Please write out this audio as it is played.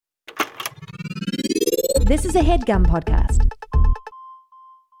This is a HeadGum podcast.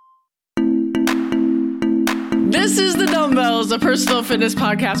 This is The Dumbbells, a personal fitness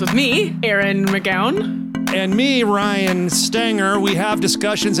podcast with me, Erin McGown. And me, Ryan Stanger. We have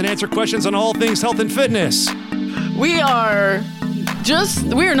discussions and answer questions on all things health and fitness. We are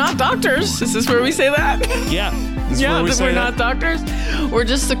not doctors. Is this where we say that? Yeah. We're not doctors. We're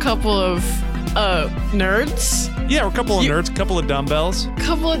just a couple of nerds. Yeah, we're a couple of nerds, a couple of dumbbells.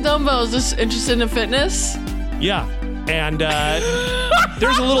 Couple of dumbbells just interested in fitness. Yeah. And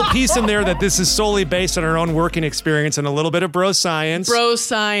there's a little piece in there that this is solely based on our own working experience and a little bit of bro science. Bro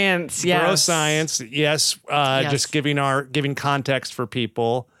science, yes. Bro science, yes. Yes. Just giving context for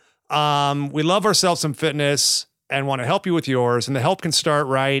people. We love ourselves some fitness and want to help you with yours. And the help can start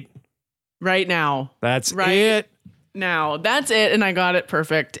right now. That's right it. Now, that's it. And I got it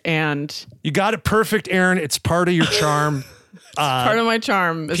perfect. And you got it perfect, Erin. It's part of your charm. Part of my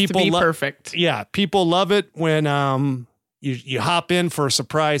charm is to be perfect. Yeah, people love it when you hop in for a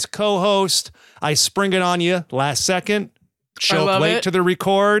surprise co-host. I spring it on you last second, show up late to the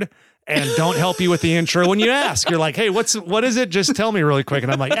record, and don't help you with the intro. When you ask, you're like, "Hey, what is it? Just tell me really quick."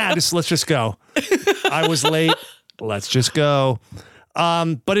 And I'm like, let's just go. I was late. Let's just go.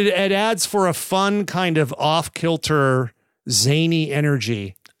 But it adds for a fun kind of off-kilter, zany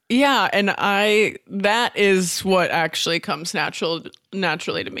energy. Yeah, and that is what actually comes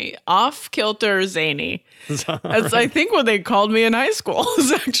naturally to me. Off-kilter zany. That's I think what they called me in high school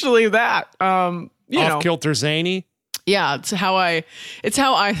is actually that. Off-kilter zany? Yeah, it's how I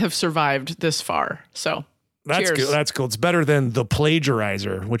have survived this far. So that's cheers. good. That's cool. It's better than the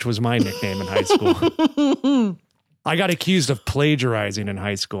plagiarizer, which was my nickname in high school. I got accused of plagiarizing in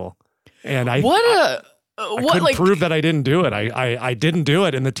high school. And I couldn't prove that I didn't do it. I didn't do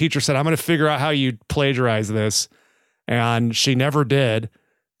it. And the teacher said, I'm going to figure out how you plagiarize this. And she never did.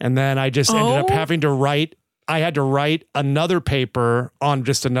 And then I just ended up having to write another paper on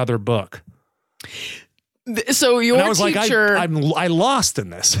just another book. So your and I was teacher... I lost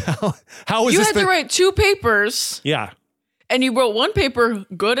in this. How is you this? You had to write two papers. Yeah. And you wrote one paper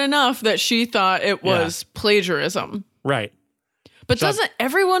good enough that she thought it was plagiarism. Right. But doesn't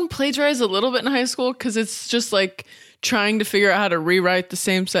everyone plagiarize a little bit in high school? Because it's just like trying to figure out how to rewrite the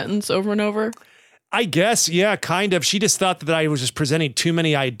same sentence over and over. I guess, yeah, kind of. She just thought that I was just presenting too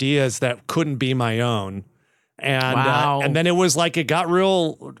many ideas that couldn't be my own. And and then it was like it got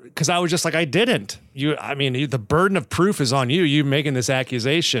real because I was just like, I didn't. The burden of proof is on you. You making this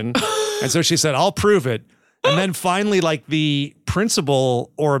accusation. And so she said, I'll prove it. And then finally, like the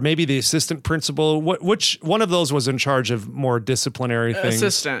principal or maybe the assistant principal, which one of those was in charge of more disciplinary things?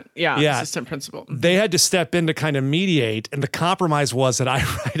 Assistant principal. They had to step in to kind of mediate. And the compromise was that I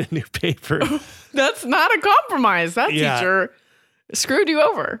write a new paper. That's not a compromise. That teacher screwed you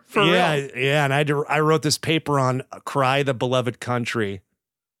over for real. Yeah. And I wrote this paper on Cry the Beloved Country.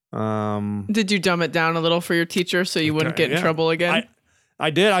 Did you dumb it down a little for your teacher so you wouldn't get in trouble again?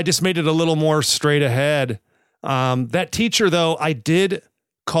 I did. I just made it a little more straight ahead. That teacher, though, I did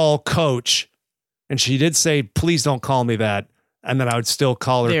call coach, and she did say, please don't call me that. And then I would still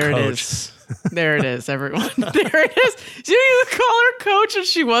call her coach. There it is, everyone. There it is. You call her coach and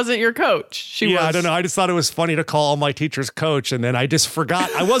she wasn't your coach. She was. I don't know. I just thought it was funny to call all my teachers coach, and then I just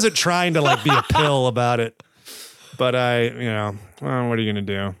forgot. I wasn't trying to be a pill about it. But what are you going to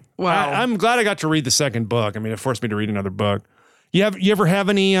do? Wow. I'm glad I got to read the second book. I mean, it forced me to read another book. You ever have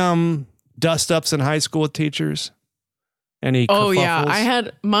any dust-ups in high school with teachers? Any kerfuffles? Oh, yeah. I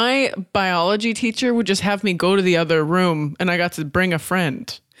had my biology teacher would just have me go to the other room, and I got to bring a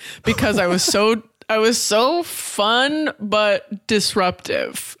friend because I was so fun but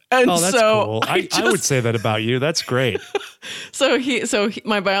disruptive. And that's cool. I would say that about you. That's great. So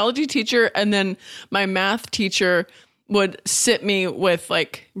my biology teacher and then my math teacher would sit me with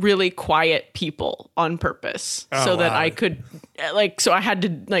really quiet people on purpose so that I could so I had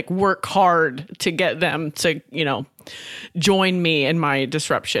to work hard to get them to, join me in my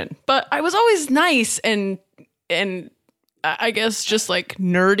disruption. But I was always nice and I guess just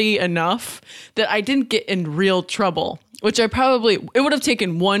nerdy enough that I didn't get in real trouble, which it would have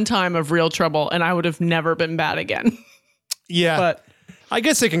taken one time of real trouble and I would have never been bad again. Yeah. But I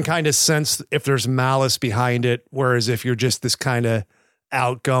guess they can kind of sense if there's malice behind it, whereas if you're just this kind of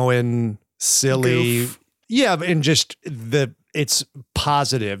outgoing, silly, goof. Yeah, and just it's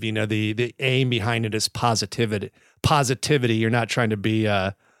positive. The aim behind it is positivity. You're not trying to be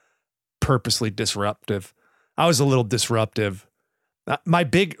purposely disruptive. I was a little disruptive. My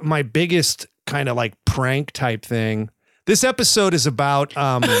biggest kind of prank type thing. This episode is about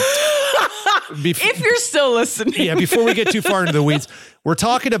If you're still listening. Yeah, before we get too far into the weeds, we're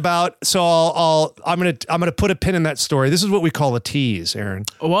talking about, so I'm gonna put a pin in that story. This is what we call a tease, Aaron.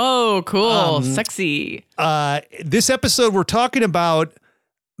 Whoa, cool. Sexy. This episode, we're talking about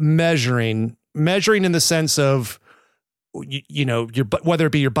measuring in the sense of, you know, whether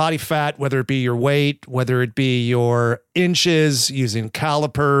it be your body fat, whether it be your weight, whether it be your inches, using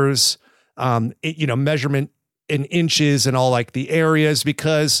calipers, measurement in inches and all like the areas,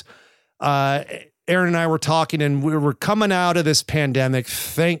 because Aaron and I were talking and we were coming out of this pandemic.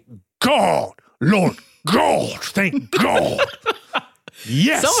 Thank God, Lord God, thank God.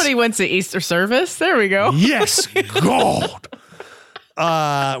 Yes. Somebody went to Easter service. There we go. Yes, God.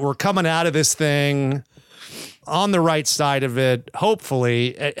 We're coming out of this thing on the right side of it.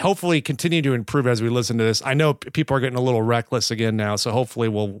 Hopefully continue to improve as we listen to this. I know people are getting a little reckless again now, so hopefully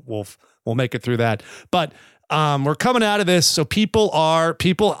we'll make it through that. But we're coming out of this. So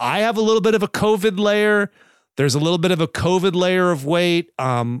I have a little bit of a COVID layer. There's a little bit of a COVID layer of weight.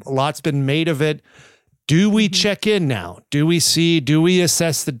 A lot's been made of it. Do we check in now? Do we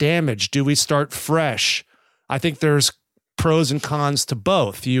assess the damage? Do we start fresh? I think there's pros and cons to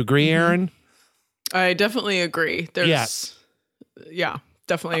both. Do you agree, Aaron? I definitely agree. Yeah,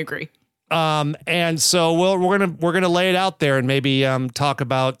 definitely agree. And so we're gonna lay it out there and maybe talk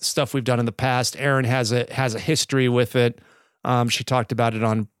about stuff we've done in the past. Aaron has a history with it. She talked about it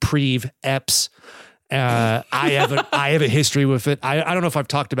on Prev-Eps. I have a history with it. I don't know if I've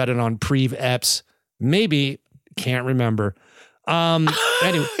talked about it on Prev-Eps. Maybe, can't remember.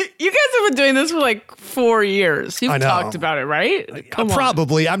 Anyway. You guys have been doing this for like 4 years. You've talked about it, right?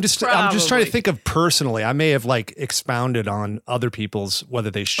 Probably. I'm just trying to think of personally. I may have like expounded on other people's,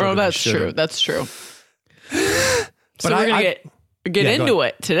 whether they should. Oh, that's true. That's true. So we're gonna get into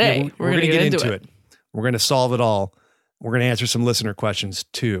it today. Yeah, we're gonna get into it. We're gonna solve it all. We're gonna answer some listener questions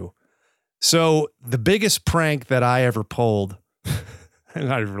too. So the biggest prank that I ever pulled,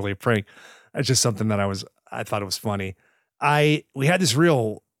 not really a prank, it's just something that I thought it was funny. We had this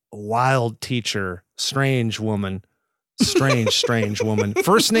real wild teacher, strange woman.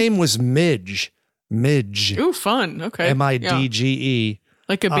 First name was Midge. Ooh, fun. Okay. Midge.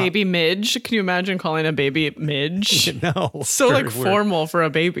 Like a baby Midge. Can you imagine calling a baby Midge? No. So like formal for a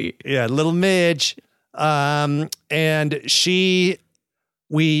baby. Yeah, little Midge. And she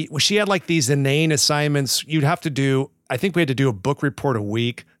had like these inane assignments. You'd have to do, I think we had to do a book report a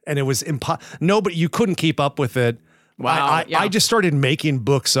week, and it was but you couldn't keep up with it. Wow. I just started making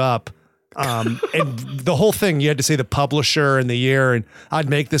books up. And the whole thing, you had to say the publisher and the year, and I'd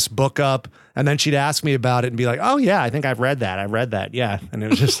make this book up, and then she'd ask me about it and be like, oh yeah, I think I've read that. Yeah. And it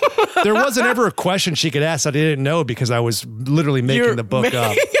was just, there wasn't ever a question she could ask that I didn't know because I was literally making the book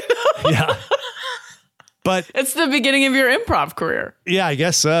up. Yeah. But it's the beginning of your improv career. Yeah, I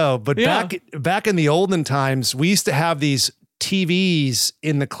guess so. But back in the olden times, we used to have these TVs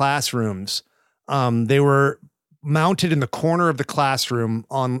in the classrooms. They were mounted in the corner of the classroom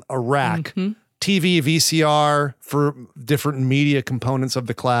on a rack. TV, VCR for different media components of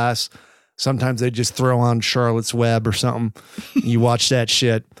the class. Sometimes they just throw on Charlotte's Web or something. You watch that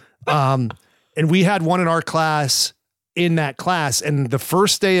shit. And we had one in our class, in that class. And the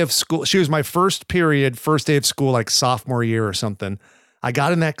first day of school, she was my first day of school, like sophomore year or something. I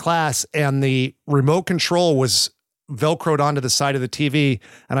got in that class and the remote control was Velcroed onto the side of the TV.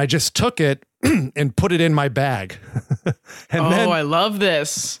 And I just took it and put it in my bag. I love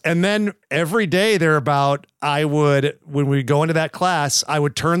this. And then every day when we go into that class, I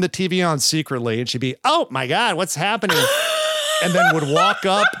would turn the TV on secretly and she'd be, oh my God, what's happening? And then would walk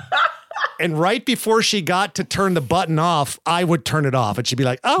up, and right before she got to turn the button off, I would turn it off. And she'd be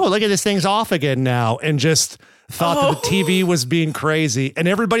like, oh, look at this thing's off again now. And just thought that the TV was being crazy. And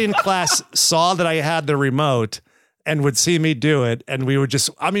everybody in class saw that I had the remote and would see me do it. And we would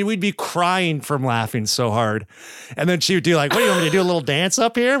we'd be crying from laughing so hard. And then she would do like, what do you want me to do? A little dance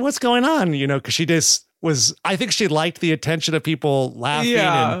up here? What's going on? You know, because she just I think she liked the attention of people laughing.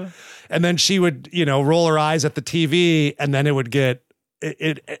 Yeah. And then she would, roll her eyes at the TV, and then it would get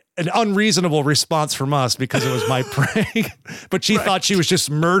an unreasonable response from us because it was my prank. But she thought she was just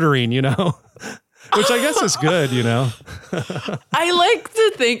murdering, which I guess is good, I like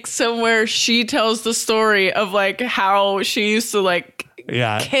to think somewhere she tells the story of like how she used to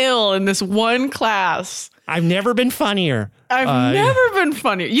kill in this one class. I've never been funnier. I've never been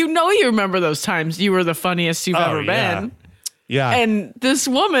funnier. You remember those times you were the funniest you've ever been. Yeah. And this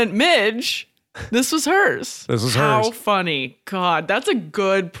woman, Midge, this was hers. Hers. How funny. God, that's a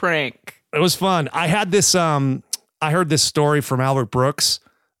good prank. It was fun. I had this, I heard this story from Albert Brooks,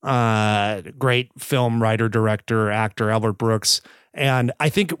 great film writer, director, actor, Albert Brooks. And I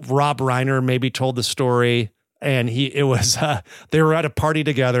think Rob Reiner maybe told the story, and they were at a party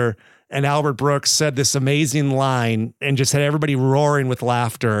together, and Albert Brooks said this amazing line and just had everybody roaring with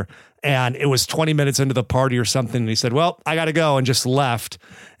laughter. And it was 20 minutes into the party or something. And he said, well, I got to go, and just left.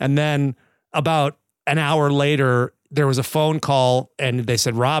 And then about an hour later, there was a phone call, and they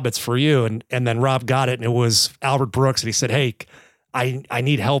said, Rob, it's for you. And then Rob got it, and it was Albert Brooks. And he said, hey, I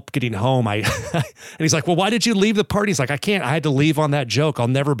need help getting home. And he's like, well, why did you leave the party? He's like, I can't. I had to leave on that joke. I'll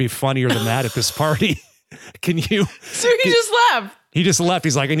never be funnier than that at this party. Can you? So he just left. He just left.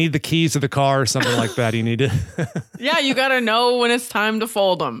 He's like, I need the keys to the car or something like that. He needed. Yeah, you got to know when it's time to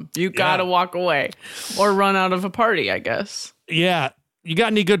fold them. You got to walk away or run out of a party, I guess. Yeah. You got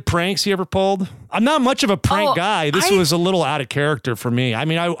any good pranks you ever pulled? I'm not much of a prank guy. This was a little out of character for me. I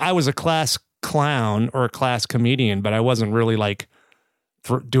mean, I was a class clown or a class comedian, but I wasn't really like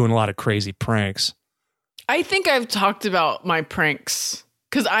doing a lot of crazy pranks. I think I've talked about my pranks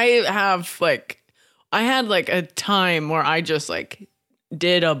because I had like a time where I just like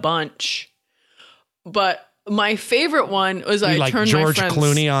did a bunch, but my favorite one was I like turned George my friends.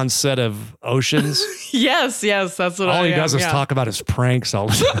 Clooney on set of Oceans. Yes, that's what all he does is talk about his pranks all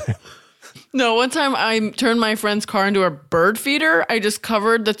the time. No, one time I turned my friend's car into a bird feeder. I just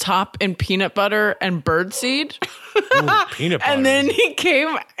covered the top in peanut butter and bird seed. Ooh, peanut butter. And then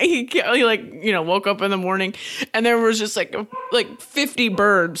he woke up in the morning and there was just like 50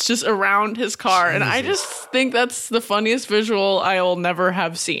 birds just around his car. Jesus. And I just think that's the funniest visual I will never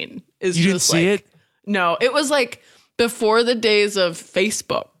have seen. You didn't see it? No, it was like before the days of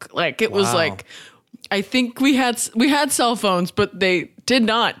Facebook. Like it was like, I think we had cell phones, but they did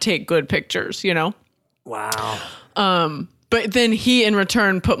not take good pictures, you know? Wow. But then he in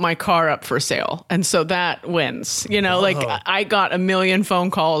return put my car up for sale. And so that wins, you know, like I got a million phone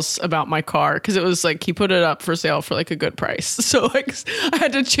calls about my car because it was like he put it up for sale for like a good price. So like I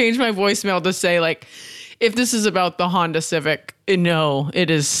had to change my voicemail to say like, if this is about the Honda Civic, no, it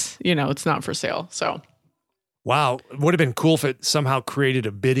is, you know, it's not for sale. So. Wow. It would have been cool if it somehow created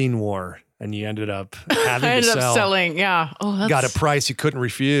a bidding war. And you ended up having I ended to up selling, yeah. Oh, that's... Got a price you couldn't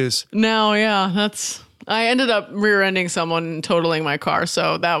refuse. No, yeah, I ended up rear-ending someone and totaling my car,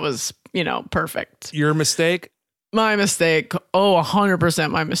 so that was, you know, perfect. Your mistake? My mistake. Oh,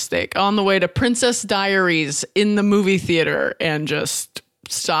 100% my mistake. On the way to Princess Diaries in the movie theater and just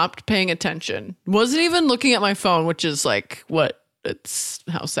stopped paying attention. Wasn't even looking at my phone, which is like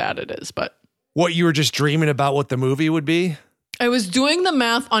how sad it is, but. What, you were just dreaming about what the movie would be? I was doing the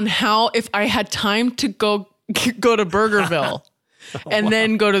math on how if I had time to go to Burgerville and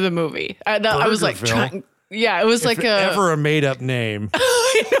then go to the movie. I was like, it was like ever a made up name.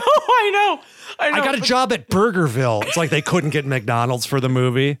 I know. I got a job at Burgerville. It's like they couldn't get McDonald's for the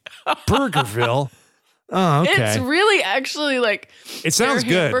movie. Burgerville. Oh, okay. It's really actually like it sounds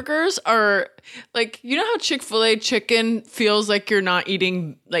good. Hamburgers are like, you know how Chick-fil-A chicken feels like you're not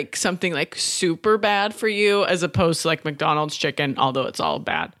eating like something like super bad for you as opposed to like McDonald's chicken, although it's all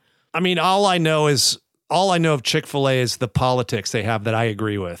bad. I mean, all I know of Chick-fil-A is the politics they have that I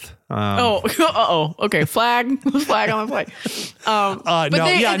agree with. Okay. Flag on the flag.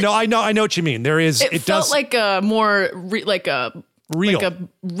 I know what you mean. There is. It felt does like a more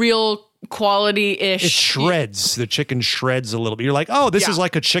real quality-ish. It shreds. The chicken shreds a little bit. You're like, oh, this is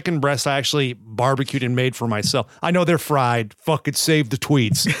like a chicken breast I actually barbecued and made for myself. I know they're fried. Fucking save the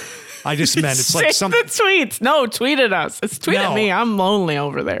tweets. I just meant it's like some the tweets. No, tweet at us. It's tweet at me. I'm lonely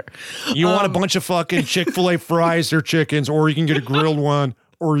over there. You want a bunch of fucking Chick-fil-A fries or chickens, or you can get a grilled one,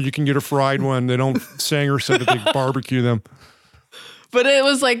 or you can get a fried one. They don't. Stanger said that they barbecue them. But it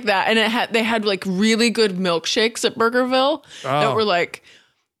was like that, and they had like really good milkshakes at Burgerville that were like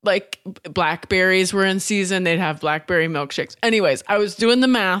blackberries were in season. They'd have blackberry milkshakes. Anyways, I was doing the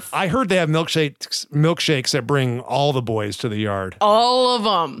math. I heard they have milkshakes that bring all the boys to the yard. All of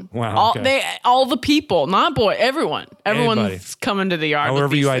them. Wow. All the people, not everyone. Everyone's coming to the yard.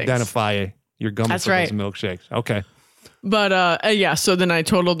 However you things. Identify your gummits with those milkshakes. Okay. But so then I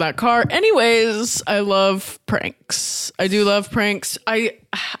totaled that car. Anyways, I love pranks. I do love pranks. I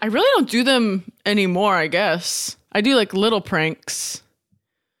really don't do them anymore, I guess. I do like little pranks.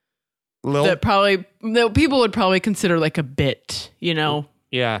 That people would probably consider like a bit, you know?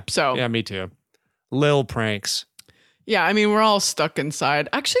 Yeah. So yeah, me too. Lil pranks. Yeah, I mean, we're all stuck inside.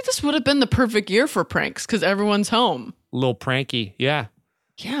 Actually, this would have been the perfect year for pranks because everyone's home. Lil pranky. Yeah.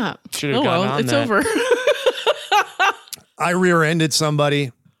 Yeah. Should have gone on it's that. over. I rear-ended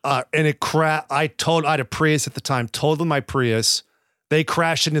somebody and it I had a Prius at the time, totaled my Prius. They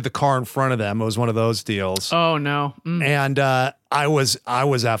crashed into the car in front of them. It was one of those deals. Oh no. And I was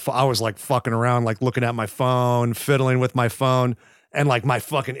like fucking around, like looking at my phone, fiddling with my phone. and like my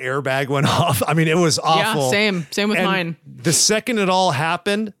fucking airbag went off. I mean, it was awful. Yeah, same with and mine. The second it all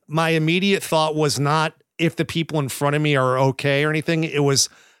happened, my immediate thought was not if the people in front of me are okay or anything. It was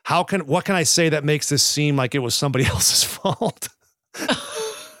what can I say that makes this seem like it was somebody else's fault?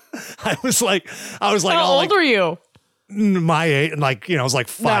 I was like, how old were you? My age, like, you know, it was like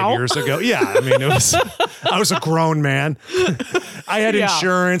 5 years ago. Yeah. I mean, I was a grown man. I had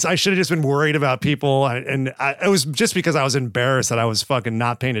insurance. I should have just been worried about people. It was just because I was embarrassed that I was fucking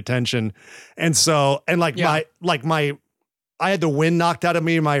not paying attention. And so, and like I had the wind knocked out of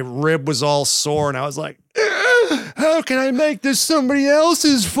me. My rib was all sore and I was like, how can I make this somebody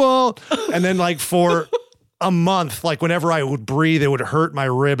else's fault? And then like for a month, like whenever I would breathe, it would hurt my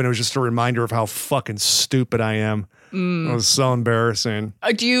rib. And it was just a reminder of how fucking stupid I am. It was so embarrassing.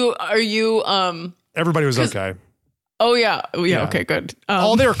 Everybody was okay. Oh yeah. Okay, good.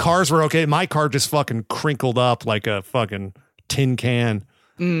 All their cars were okay. My car just fucking crinkled up like a fucking tin can,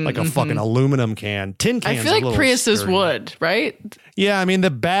 like a fucking aluminum can. Tin cans. I feel like Priuses would, right? Yeah. I mean,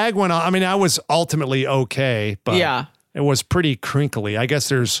 the bag went on. I mean, I was ultimately okay, but it was pretty crinkly. I guess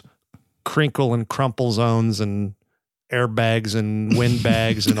there's crinkle and crumple zones and airbags and wind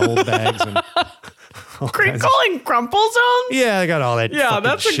bags and old bags and crinkle and crumple zones? Yeah, I got all that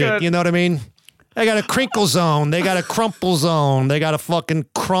that's shit. You know what I mean? They got a crinkle zone. They got a crumple zone. They got a fucking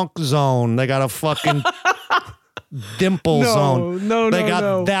crunk zone. They got a fucking dimple zone. They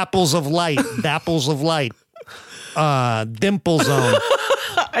got dapples of light. Dapples of light. Dimple zone.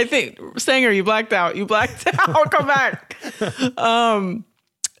 I think, Stanger, you blacked out. Come back.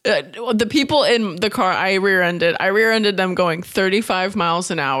 The people in the car I rear-ended them going 35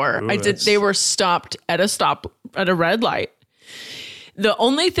 miles an hour. Ooh, they were stopped at a red light. The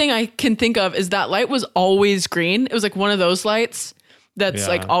only thing I can think of is that light was always green. It was like one of those lights that's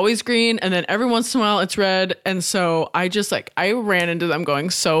like always green. And then every once in a while it's red. And so I ran into them going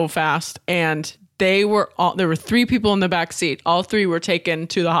so fast, and there were 3 people in the back seat. All 3 were taken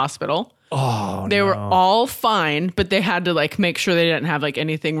to the hospital. Oh, they were all fine, but they had to like make sure they didn't have like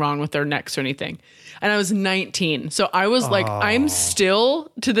anything wrong with their necks or anything. And I was 19. So I was like, I'm still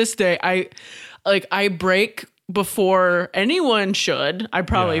to this day, I brake before anyone should. I'm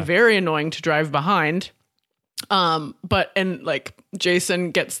probably very annoying to drive behind. But like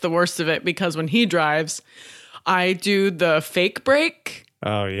Jason gets the worst of it because when he drives, I do the fake brake.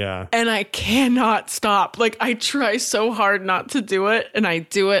 Oh, yeah. And I cannot stop. Like, I try so hard not to do it, and I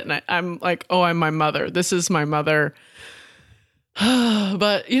do it, and I'm like, oh, I'm my mother. This is my mother.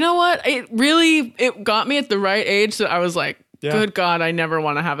 But you know what? It got me at the right age that I was like, good God, I never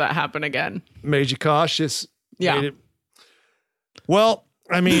want to have that happen again. Made you cautious. Yeah. Well,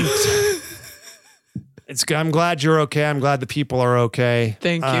 I mean, I'm glad you're okay. I'm glad the people are okay.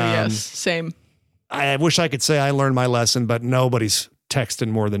 Thank you. Yes. Same. I wish I could say I learned my lesson, but nobody's texting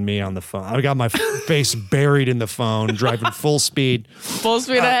more than me on the phone. I got my face buried in the phone, driving full speed. Full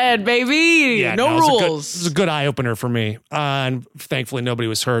speed ahead, baby. Yeah, no rules. It was a good eye opener for me. And thankfully nobody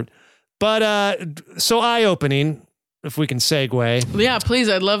was hurt. But so eye opening, if we can segue. Yeah, please.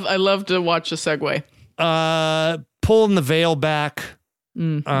 I'd love to watch a segue. Pulling the veil back,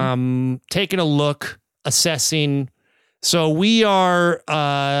 taking a look, assessing. So we are,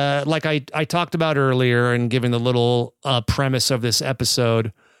 like I talked about earlier and giving the little premise of this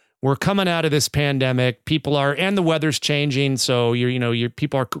episode, we're coming out of this pandemic. People are, and the weather's changing. So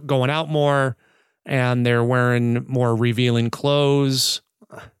people are going out more and they're wearing more revealing clothes.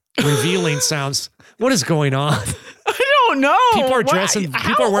 Revealing sounds, what is going on? I don't know. People are dressing,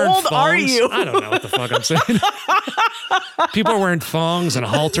 people are wearing thongs. How old are you? I don't know what the fuck I'm saying. People are wearing thongs and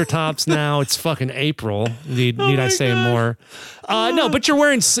halter tops now. It's fucking April. Need I say more? No, but you're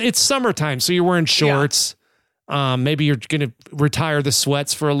wearing, it's summertime, so you're wearing shorts. Yeah. Maybe you're going to retire the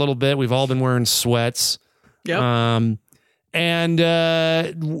sweats for a little bit. We've all been wearing sweats. Yep. And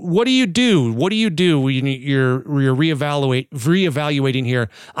what do you do? What do you do when you're reevaluating here?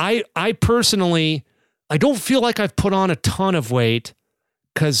 I personally, I don't feel like I've put on a ton of weight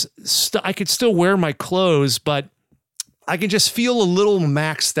because I could still wear my clothes, but I can just feel a little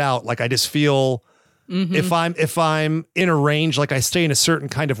maxed out. Like I just feel if I'm in a range, like I stay in a certain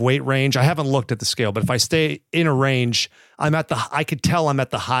kind of weight range. I haven't looked at the scale, but if I stay in a range, I could tell I'm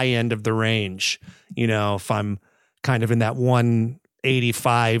at the high end of the range. You know, if I'm kind of in that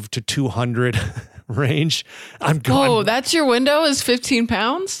 185 to 200 range, I'm going. Oh, that's your window is 15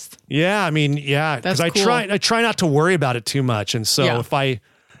 pounds? Yeah, I mean, yeah, because I try not to worry about it too much. And so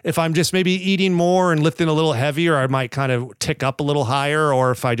if I'm just maybe eating more and lifting a little heavier, I might kind of tick up a little higher.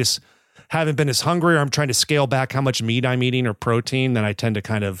 Or if I just haven't been as hungry or I'm trying to scale back how much meat I'm eating or protein, then I tend to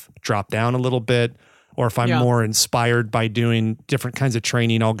kind of drop down a little bit. or if I'm more inspired by doing different kinds of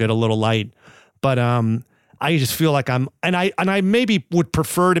training, I'll get a little light. But I just feel like I maybe would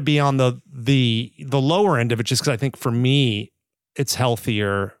prefer to be on the lower end of it, just because I think for me it's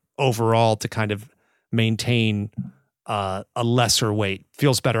healthier overall to kind of maintain a lesser weight.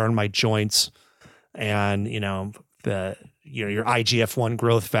 Feels better on my joints, and your IGF-1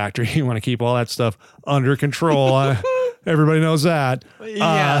 growth factor. You want to keep all that stuff under control. Everybody knows that.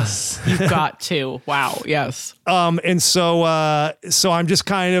 Yes, you've got to. Wow. Yes. And so I'm just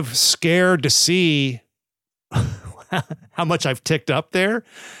kind of scared to see how much I've ticked up there.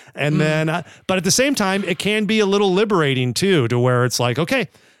 And then, but at the same time, it can be a little liberating too, to where it's like, okay,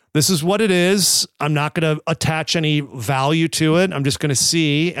 this is what it is. I'm not going to attach any value to it. I'm just going to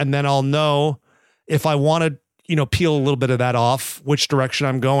see, and then I'll know if I want to, peel a little bit of that off, which direction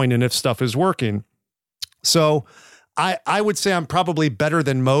I'm going, and if stuff is working. So I would say I'm probably better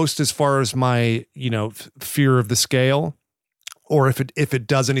than most as far as my, fear of the scale, or if it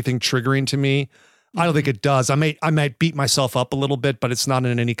does anything triggering to me. I don't think it does. I might beat myself up a little bit, but it's not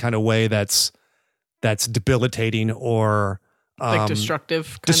in any kind of way that's debilitating or like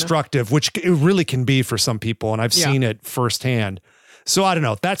destructive, which it really can be for some people. And I've seen it firsthand. So I don't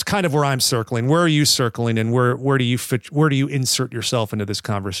know. That's kind of where I'm circling. Where are you circling, and where do you fit? Where do you insert yourself into this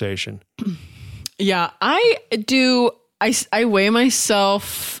conversation? Yeah, I do. I weigh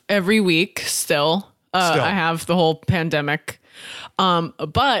myself every week still. I have the whole pandemic.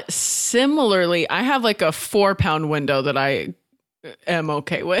 But similarly, I have like a 4-pound window that I am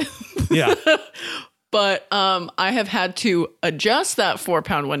okay with. Yeah. But I have had to adjust that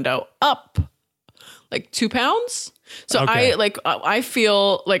 4-pound window up like 2 pounds. So okay. I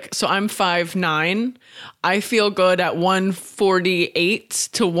feel like, so I'm 5'9". I feel good at 148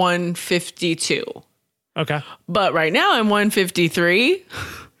 to 152. Okay. But right now I'm 153.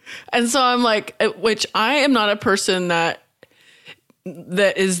 And so I'm like, which I am not a person that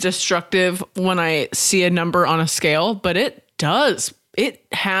is destructive when I see a number on a scale, but it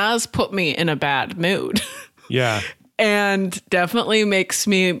has put me in a bad mood. Yeah. And definitely makes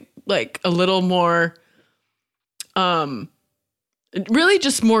me like a little more, really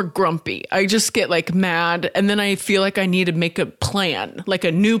just more grumpy. I just get like mad, and then I feel like I need to make a plan, like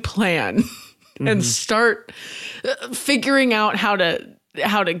a new plan, and start figuring out how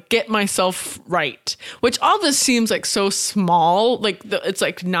to get myself right, which all this seems like so small, like it's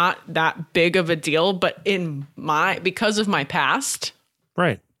like not that big of a deal, but because of my past,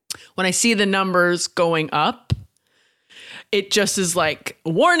 right, when I see the numbers going up, it just is like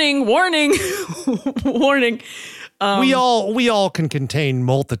warning. We all can contain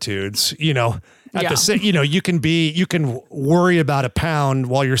multitudes, you can worry about a pound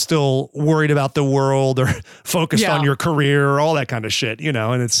while you're still worried about the world or focused on your career or all that kind of shit,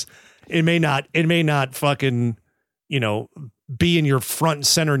 and it may not fucking, be in your front and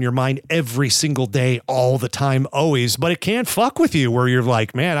center in your mind every single day, all the time, always, but it can fuck with you where you're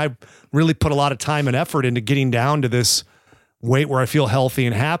like, man, I really put a lot of time and effort into getting down to this weight where I feel healthy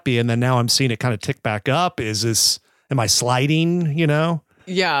and happy. And then now I'm seeing it kind of tick back up. Am I sliding,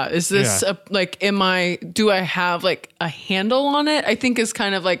 Yeah. Is this do I have like a handle on it? I think is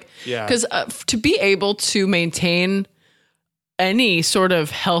kind of like, because to be able to maintain any sort of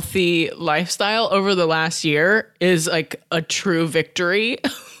healthy lifestyle over the last year is like a true victory.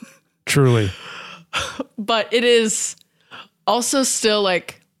 Truly. But it is also still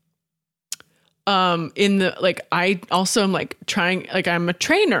like, I also am like trying, like I'm a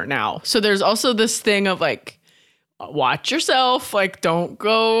trainer now. So there's also this thing of like, watch yourself, like don't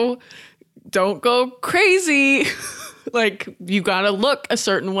go crazy. Like you got to look a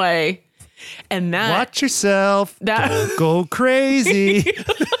certain way, and that watch yourself, don't go crazy.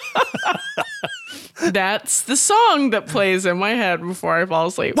 That's the song that plays in my head before I fall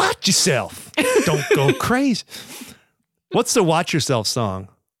asleep. Watch yourself, don't go crazy. What's the watch yourself song?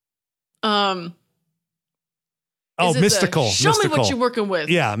 Mystical. Show me what you're working with.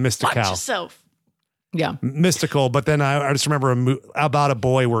 Yeah, Mystical. Watch yourself. Yeah. Mystical, but then I just remember about a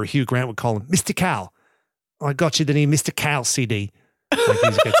boy where Hugh Grant would call him Mr. Cal. Oh, I got you the name Mr. Cal CD. Like he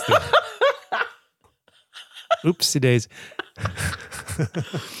gets the oopsie days.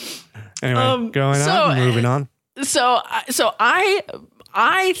 Anyway, moving on. So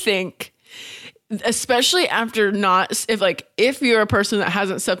I think, especially after if you're a person that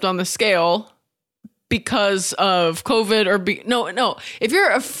hasn't stepped on the scale because of COVID if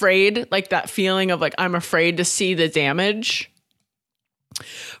you're afraid, like that feeling of like, I'm afraid to see the damage.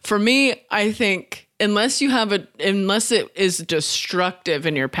 For me, I think unless it is destructive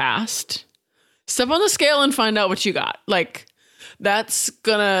in your past, step on the scale and find out what you got. Like that's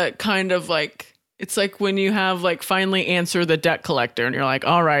gonna kind of like, It's like when you have like finally answer the debt collector and you're like,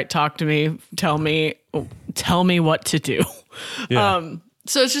 all right, talk to me, tell me what to do. Yeah.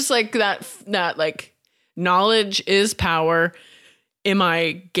 So it's just like that like knowledge is power. Am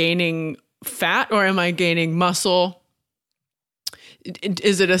I gaining fat or am I gaining muscle?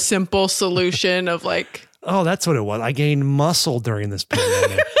 Is it a simple solution of like, oh, that's what it was. I gained muscle during this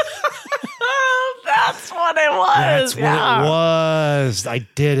pandemic. That's what it was. That's what it was. I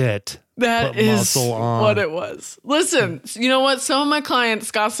did it. That is what it was. Listen, you know what? Some of my clients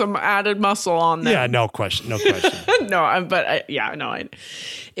got some added muscle on them. Yeah, no question. No question.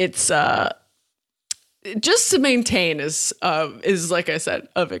 It's just to maintain is like I said,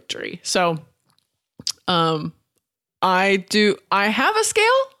 a victory. So, I have a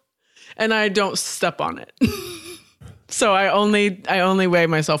scale and I don't step on it. So I only weigh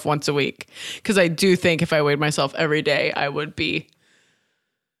myself once a week because I do think if I weighed myself every day, I would be,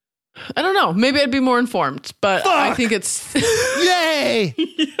 I don't know, maybe I'd be more informed, but Fuck! I think it's Yay!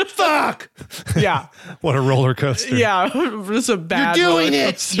 Fuck! Yeah. What a roller coaster. Yeah. It's a bad You're doing roller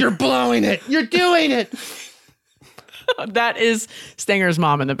it. coaster. You're blowing it. You're doing it. That is Stanger's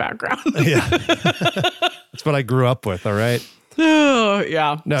mom in the background. Yeah. That's what I grew up with. All right. Oh,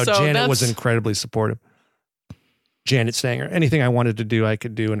 yeah. No, So Janet was incredibly supportive. Janet Stanger. Anything I wanted to do, I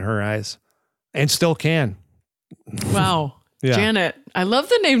could do in her eyes and still can. Wow. Yeah. Janet. I love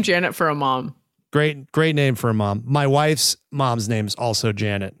the name Janet for a mom. Great name for a mom. My wife's mom's name's also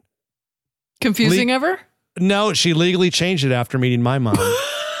Janet. Confusing ever? No, she legally changed it after meeting my mom.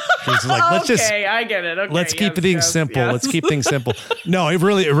 She's like, I get it. Okay, let's keep things simple. yes. Let's keep things simple. No, it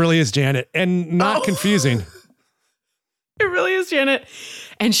really is Janet and not confusing. It really is Janet.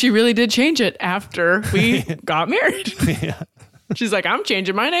 And she really did change it after we got married. Yeah. She's like, I'm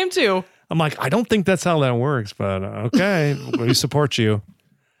changing my name too. I'm like, I don't think that's how that works, but okay, we support you.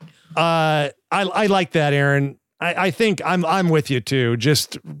 I like that, Aaron. I think I'm with you too.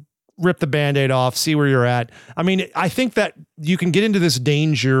 Just rip the Band-Aid off, see where you're at. I mean, I think that you can get into this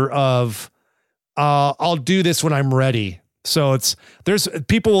danger of, I'll do this when I'm ready. So there's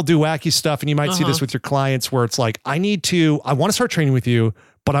people will do wacky stuff and you might see this with your clients where it's like, I want to start training with you,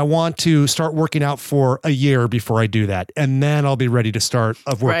 but I want to start working out for a year before I do that. And then I'll be ready to start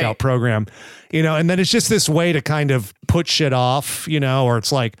a workout program, and then it's just this way to kind of put shit off, or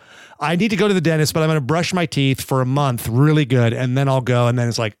it's like, I need to go to the dentist, but I'm going to brush my teeth for a month really good. And then I'll go. And then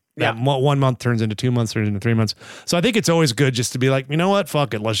it's like, that 1 month turns into 2 months, turns into 3 months. So I think it's always good just to be like, you know what?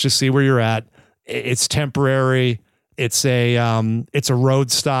 Fuck it. Let's just see where you're at. It's temporary. It's a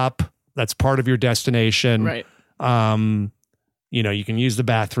road stop. That's part of your destination. Right. You can use the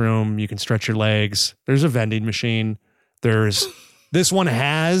bathroom. You can stretch your legs. There's a vending machine. This one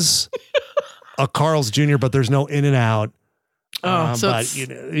has a Carl's Jr., but there's no In and Out. Oh, so but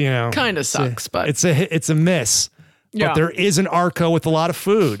it's kind of sucks, but it's a miss. Yeah. But there is an Arco with a lot of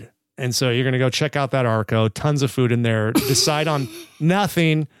food. And so you're going to go check out that Arco, tons of food in there, decide on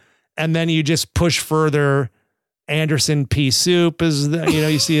nothing. And then you just push further. Anderson pea soup is,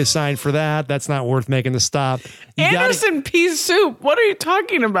 you see a sign for that. That's not worth making the stop. Anderson pea soup. What are you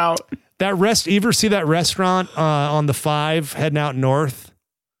talking about? You ever see that restaurant on the 5 heading out north?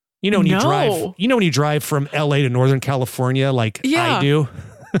 When you drive from LA to Northern California, like I do.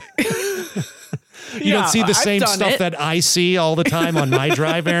 You don't see the same stuff that I see all the time on my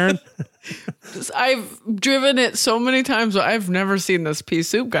drive, Aaron. I've driven it so many times, but I've never seen this pea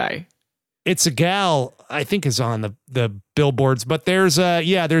soup guy. It's a gal, I think is on the billboards, but there's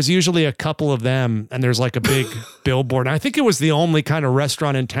usually a couple of them and there's like a big billboard. And I think it was the only kind of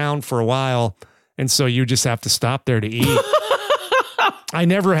restaurant in town for a while. And so you just have to stop there to eat. I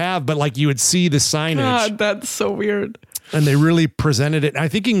never have, but like you would see the signage. God, that's so weird. And they really presented it. I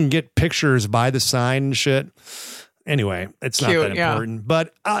think you can get pictures by the sign and shit. Anyway, it's not that important.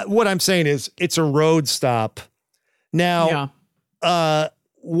 But what I'm saying is it's a road stop. Now,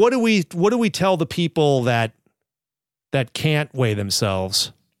 what do we tell the people that can't weigh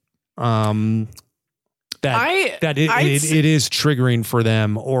themselves? It is triggering for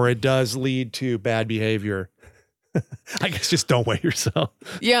them, or it does lead to bad behavior. I guess just don't weigh yourself.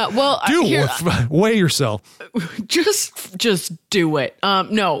 Yeah, well, weigh yourself. Just do it.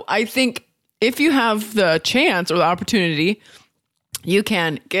 No, I think if you have the chance or the opportunity, you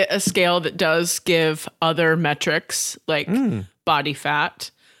can get a scale that does give other metrics like body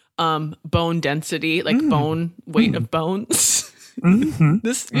fat, bone density, like bone weight of bones.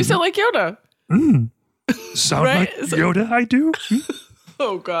 You sound like Yoda. Sound like Yoda? I do.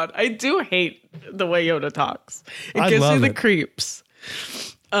 Oh God, I do hate the way Yoda talks. It gives me the creeps.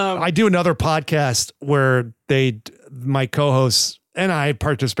 I do another podcast where my co-hosts and I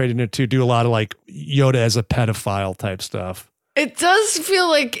participated in it too, do a lot of like Yoda as a pedophile type stuff. It does feel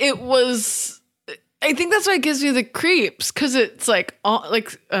like it was. I think that's why it gives me the creeps, because it's like, I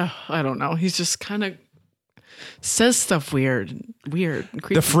don't know. He's just kind of says stuff weird and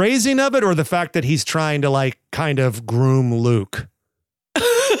creepy. The phrasing of it, or the fact that he's trying to like kind of groom Luke.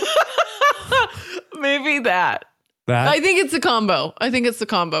 Maybe that. I think it's the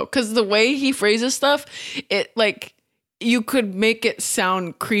combo. Because the way he phrases stuff, it like you could make it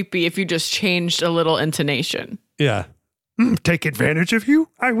sound creepy if you just changed a little intonation. Yeah. Take advantage of you?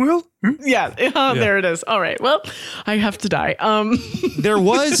 I will. Yeah. There it is. All right. Well, I have to die. There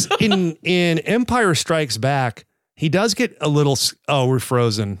was in Empire Strikes Back, he does get a little. Oh, we're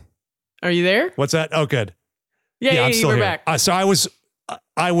frozen. Are you there? What's that? Oh, good. Yeah, I'm still we're here. Back. So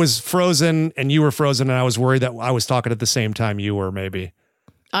I was frozen and you were frozen, and I was worried that I was talking at the same time you were, maybe.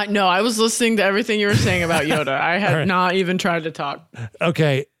 No, I was listening to everything you were saying about Yoda. I had not even tried to talk.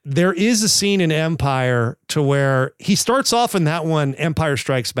 Okay. There is a scene in Empire to where he starts off in that one, Empire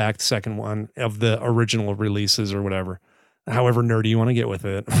Strikes Back, the second one of the original releases or whatever, however nerdy you want to get with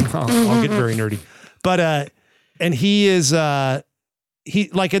it. I'll get very nerdy. But, and he is, he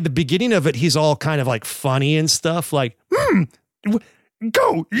like at the beginning of it, he's all kind of like funny and stuff like,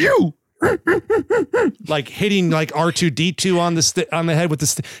 go you. Like hitting like R2-D2 on the head with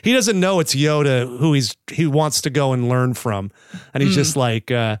the he doesn't know it's Yoda who he wants to go and learn from, and he's just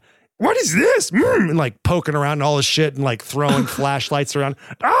like what is this, and like poking around and all this shit and like throwing flashlights around,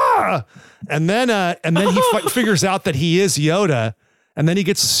 and then he figures out that he is Yoda, and then he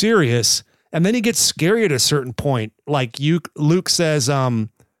gets serious, and then he gets scary at a certain point. Like Luke says, but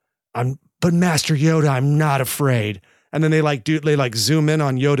Master Yoda, I'm not afraid. And then they zoom in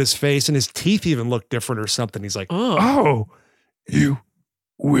on Yoda's face, and his teeth even look different or something. He's like, oh, you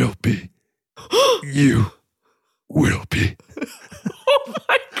will be. You will be. Oh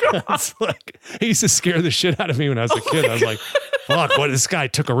my God. It's like, he used to scare the shit out of me when I was a kid. I was like, fuck, what, this guy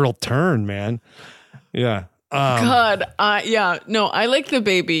took a real turn, man. Yeah. God. Yeah. No, I like the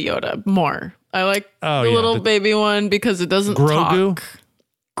baby Yoda more. I like the little baby one because it doesn't talk.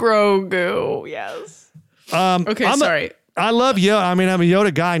 Grogu. Yes. Okay, sorry. I love Yoda. I mean, I'm a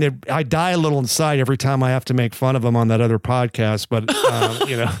Yoda guy, and I die a little inside every time I have to make fun of him on that other podcast. But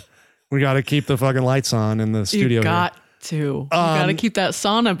we got to keep the fucking lights on in the studio. You got to. You got to keep that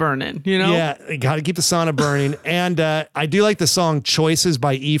sauna burning. You know. Yeah, you got to keep the sauna burning. And I do like the song "Choices"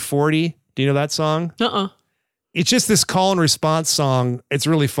 by E40. Do you know that song? It's just this call and response song. It's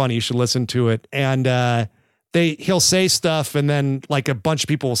really funny. You should listen to it. And he'll say stuff, and then like a bunch of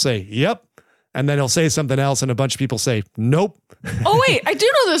people will say, "Yep." And then he'll say something else, and a bunch of people say, "Nope." Oh wait, I do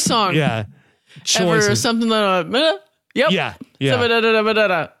know this song. Yeah, Choices. Ever something that. Yep. Yeah.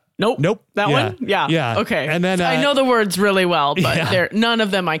 Nope. That one. Yeah. Okay. And then I know the words really well, but none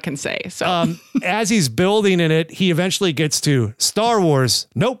of them I can say. So as he's building in it, he eventually gets to Star Wars.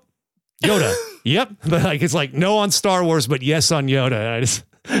 Nope. Yoda. Yep. But like it's like no on Star Wars, but yes on Yoda.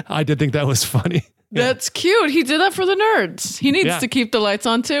 I did think that was funny. That's cute. He did that for the nerds. He needs to keep the lights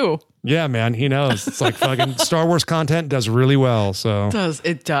on too. Yeah, man, he knows. It's like fucking Star Wars content does really well. So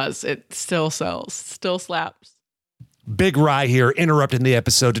it does. It still sells. Still slaps. Big Rye here, interrupting the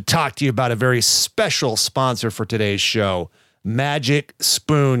episode to talk to you about a very special sponsor for today's show, Magic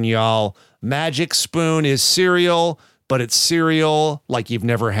Spoon, y'all. Magic Spoon is cereal, but it's cereal like you've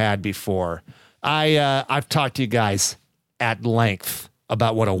never had before. I've talked to you guys at length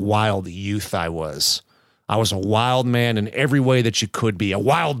about what a wild youth I was. I was a wild man in every way that you could be. A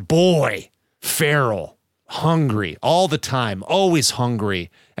wild boy, feral, hungry, all the time, always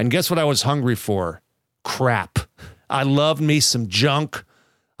hungry. And guess what I was hungry for? Crap. I loved me some junk.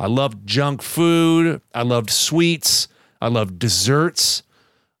 I loved junk food. I loved sweets. I loved desserts.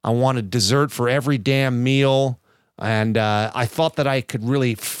 I wanted dessert for every damn meal. And I thought that I could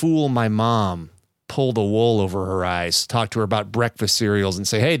really fool my mom, pull the wool over her eyes, talk to her about breakfast cereals and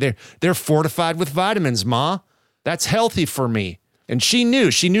say, hey, they're fortified with vitamins, Ma. That's healthy for me. And she knew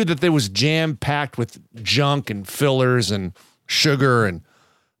that there was jam-packed with junk and fillers and sugar and a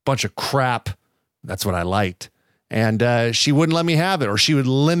bunch of crap. That's what I liked. And she wouldn't let me have it, or she would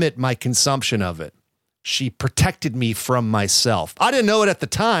limit my consumption of it. She protected me from myself. I didn't know it at the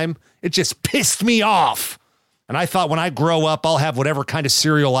time. It just pissed me off. And I thought when I grow up, I'll have whatever kind of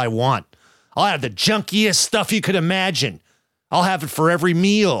cereal I want. I'll have the junkiest stuff you could imagine. I'll have it for every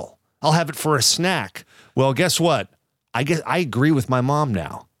meal. I'll have it for a snack. Well, guess what? I guess I agree with my mom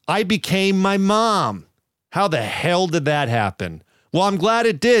now. I became my mom. How the hell did that happen? Well, I'm glad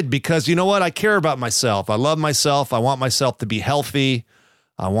it did, because you know what? I care about myself. I love myself. I want myself to be healthy.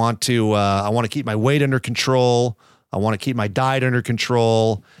 I want to keep my weight under control. I want to keep my diet under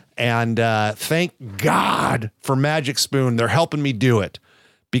control. And thank God for Magic Spoon. They're helping me do it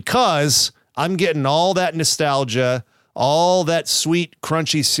because I'm getting all that nostalgia, all that sweet,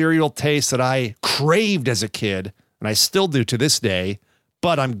 crunchy cereal taste that I craved as a kid, and I still do to this day,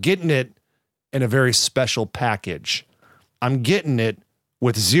 but I'm getting it in a very special package. I'm getting it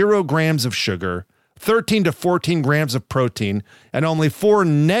with 0 grams of sugar, 13 to 14 grams of protein, and only 4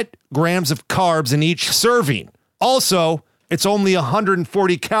 net grams of carbs in each serving. Also, it's only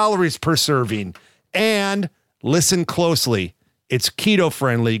 140 calories per serving. And listen closely, it's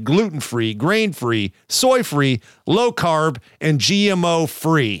keto-friendly, gluten-free, grain-free, soy-free, low-carb, and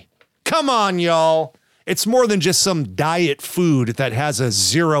GMO-free. Come on, y'all. It's more than just some diet food that has a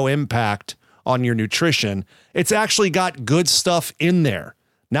 0 impact on your nutrition. It's actually got good stuff in there.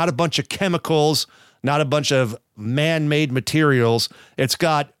 Not a bunch of chemicals, not a bunch of man-made materials. It's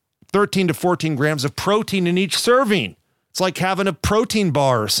got 13 to 14 grams of protein in each serving. It's like having a protein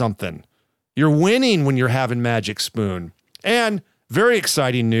bar or something. You're winning when you're having Magic Spoon. And very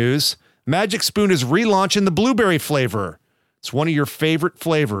exciting news, Magic Spoon is relaunching the blueberry flavor. It's one of your favorite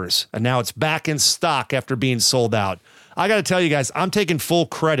flavors, and now it's back in stock after being sold out. I got to tell you guys, I'm taking full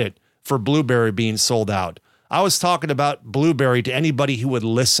credit for blueberry being sold out. I was talking about blueberry to anybody who would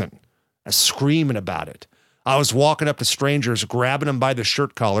listen. I was screaming about it. I was walking up to strangers, grabbing them by the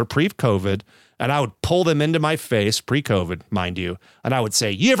shirt collar pre-COVID, and I would pull them into my face, pre-COVID, mind you, and I would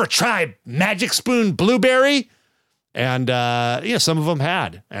say, "You ever tried Magic Spoon blueberry?" And, some of them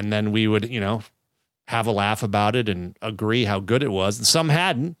had. And then we would, have a laugh about it and agree how good it was. And some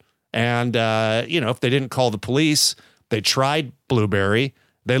hadn't. And, if they didn't call the police, they tried blueberry.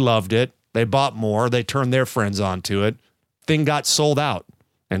 They loved it. They bought more. They turned their friends onto it. Thing got sold out.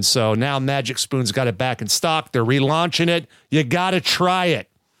 And so now Magic Spoon's got it back in stock. They're relaunching it. You got to try it.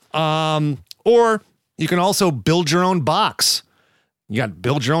 Or you can also build your own box. You got to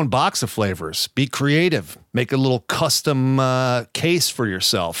build your own box of flavors. Be creative. Make a little custom case for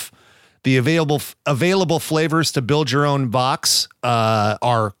yourself. The available flavors to build your own box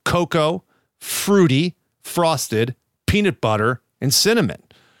are cocoa, fruity, frosted, peanut butter, and cinnamon.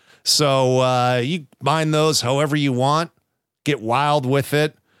 So you find those however you want. Get wild with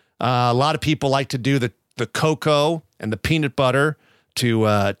it. A lot of people like to do the cocoa and the peanut butter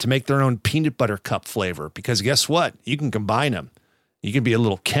to make their own peanut butter cup flavor, because guess what? You can combine them. You can be a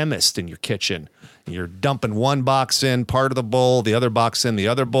little chemist in your kitchen. You're dumping one box in part of the bowl, the other box in the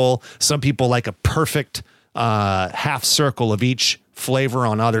other bowl. Some people like a perfect half circle of each flavor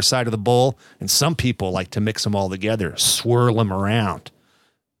on either side of the bowl. And some people like to mix them all together, swirl them around.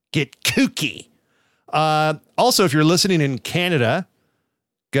 Get kooky. Also, if you're listening in Canada,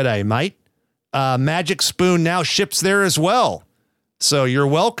 g'day, mate. Magic Spoon now ships there as well. So you're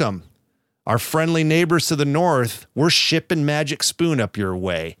welcome. Our friendly neighbors to the north, we're shipping Magic Spoon up your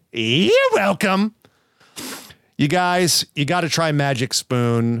way. You're welcome. You guys, you got to try Magic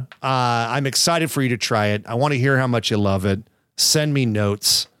Spoon. I'm excited for you to try it. I want to hear how much you love it. Send me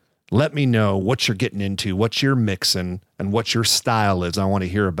notes. Let me know what you're getting into, what you're mixing, and what your style is. I want to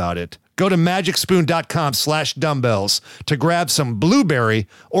hear about it. Go to magicspoon.com/dumbbells to grab some blueberry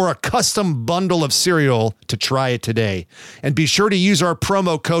or a custom bundle of cereal to try it today. And be sure to use our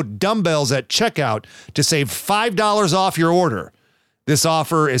promo code dumbbells at checkout to save $5 off your order. This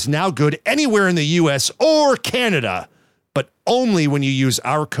offer is now good anywhere in the US or Canada, but only when you use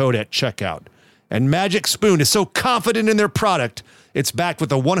our code at checkout. And Magic Spoon is so confident in their product, it's backed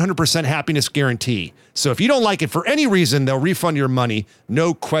with a 100% happiness guarantee. So if you don't like it for any reason, they'll refund your money.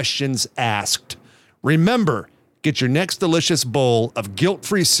 No questions asked. Remember, get your next delicious bowl of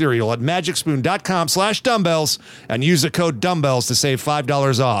guilt-free cereal at magicspoon.com/dumbbells and use the code dumbbells to save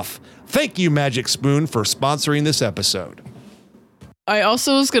 $5 off. Thank you, Magic Spoon, for sponsoring this episode. I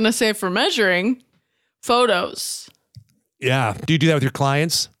also was going to say, for measuring, photos. Yeah. Do you do that with your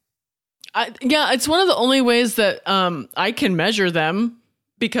clients? Yeah, it's one of the only ways that I can measure them,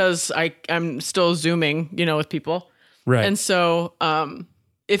 because I'm still Zooming, with people. Right. And so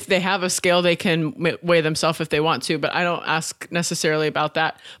if they have a scale, they can weigh themselves if they want to, but I don't ask necessarily about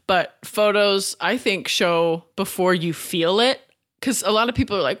that. But photos, I think, show before you feel it, because a lot of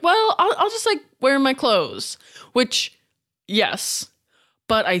people are like, well, I'll just wear my clothes, which, yes.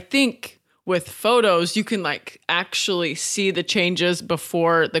 But I think with photos, you can actually see the changes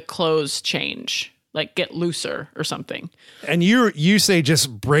before the clothes change, get looser or something. And you say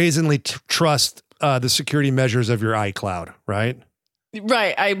just brazenly trust the security measures of your iCloud, right?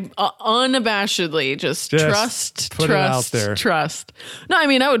 Right. I unabashedly just trust, put it out there. Trust. No, I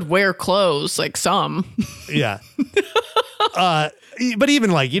mean, I would wear clothes, some. Yeah. But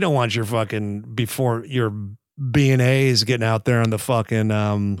even you don't want your fucking B&A's getting out there on the fucking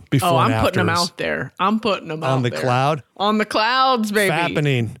before Oh, and I'm putting them afters. out there. I'm putting them out On the there. cloud? On the clouds, baby.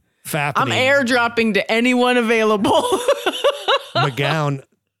 Fappening. I'm airdropping to anyone available. McGown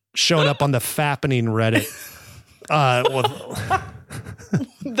showing up on the Fappening Reddit.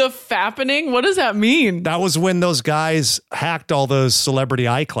 The fappening? What does that mean? That was when those guys hacked all those celebrity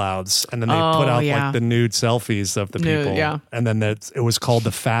iClouds, and then they put out like the nude selfies of the people. Yeah. And then it was called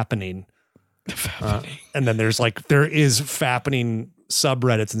the Fappening. And then there is Fappening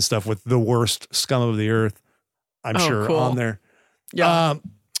subreddits and stuff with the worst scum of the earth, I'm sure, cool. on there. Yeah.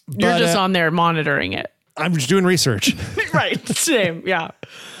 You're just on there monitoring it. I'm just doing research. Right. Same. Yeah.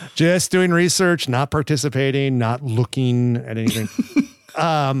 Just doing research, not participating, not looking at anything.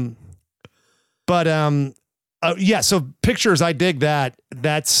 So pictures, I dig that.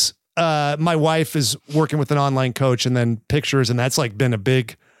 That's my wife is working with an online coach, and then pictures, and that's like been a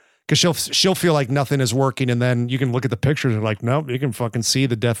big, because she'll feel like nothing is working, and then you can look at the pictures and like, nope, you can fucking see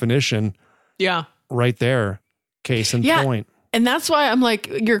the definition. Yeah. Right there. Case in point. And that's why I'm like,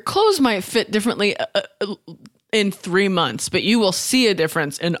 your clothes might fit differently in 3 months, but you will see a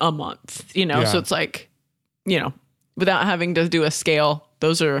difference in a month, Yeah. So it's like, without having to do a scale,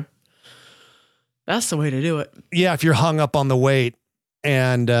 that's the way to do it. Yeah. If you're hung up on the weight,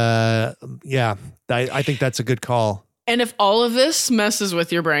 and I think that's a good call. And if all of this messes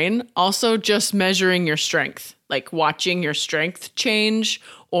with your brain, also just measuring your strength, like watching your strength change,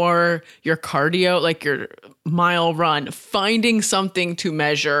 or your cardio, like your mile run, finding something to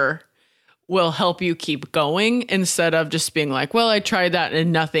measure will help you keep going, instead of just being like, well, I tried that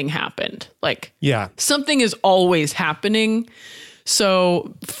and nothing happened. Like, something is always happening.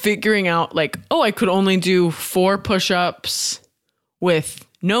 So figuring out like, oh, I could only do 4 push-ups with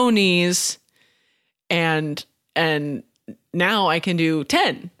no knees, and now I can do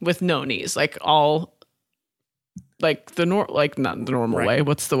 10 with no knees, like all like not the normal way.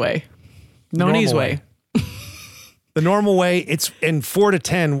 What's the way? No knees way. The normal way, it's in 4 to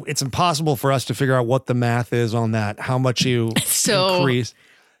 10. It's impossible for us to figure out what the math is on that. How much you increase.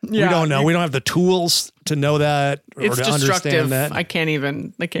 Yeah, we don't know. We don't have the tools to know that or it's to destructive. Understand that. I can't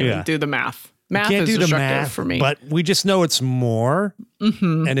even do the math. Math is do destructive the math for me. But we just know it's more.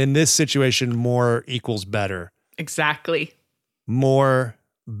 Mm-hmm. And in this situation, more equals better. Exactly. More,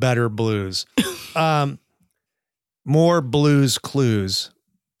 better blues. More Blues Clues.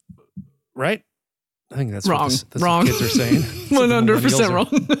 Right? I think that's wrong. What kids are saying. 100% wrong.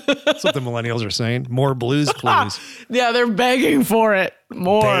 That's what the millennials are saying. More Blues Clues. Yeah, they're begging for it.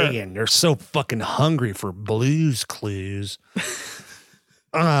 More. Begging. They're so fucking hungry for Blues Clues.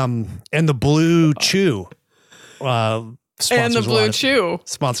 And the Blue Chew. And the Blue Chew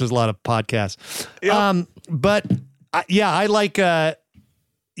sponsors a lot of podcasts. Yep. I like. I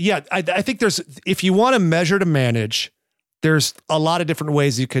think there's, if you want to measure to manage, there's a lot of different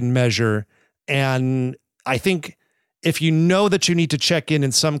ways you can measure. And I think if you know that you need to check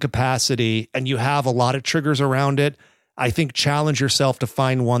in some capacity and you have a lot of triggers around it, I think challenge yourself to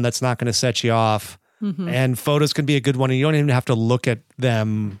find one that's not going to set you off. Mm-hmm. And photos can be a good one. And you don't even have to look at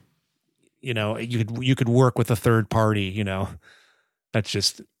them. You could work with a third party, that's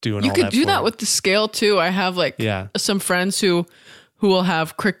just doing all that. You could do that with the scale too. I have some friends who will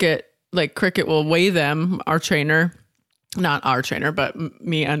have Cricket, like Cricket will weigh them, our trainer. Not our trainer, but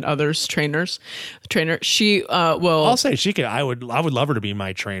me and others trainer. She will. I'll say she could. I would love her to be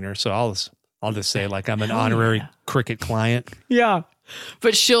my trainer. So I'll just say like I'm an honorary Cricket client. Yeah,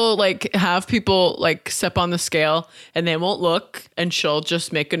 but she'll like have people like step on the scale and they won't look, and she'll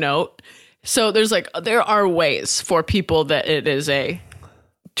just make a note. So there are ways for people that it is a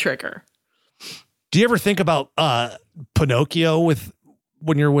trigger. Do you ever think about Pinocchio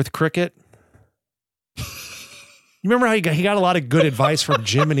when you're with Cricket? You remember how he got a lot of good advice from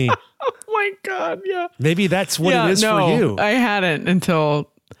Jiminy? Oh my God, yeah. Maybe that's what it is for you. I hadn't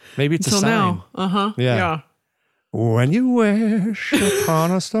until maybe it's a sign. Now. Uh-huh. Yeah. When you wish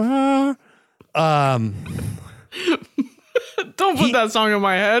upon a star. Don't put that song in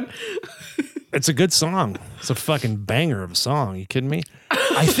my head. It's a good song. It's a fucking banger of a song. You kidding me?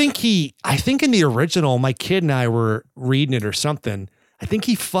 I think in the original, my kid and I were reading it or something. I think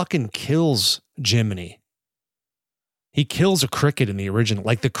he fucking kills Jiminy. He kills a cricket in the original.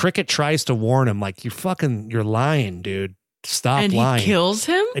 Like the cricket tries to warn him, like, you're lying, dude. Stop lying. And he kills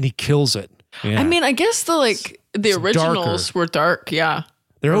him? And he kills it. Yeah. I mean, I guess the originals were dark. Yeah.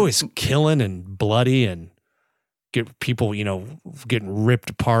 They're always killing and bloody and get people, getting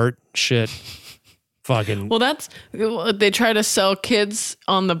ripped apart, shit. Fucking. Well, they try to sell kids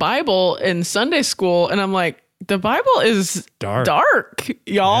on the Bible in Sunday school. And I'm like, the Bible is dark,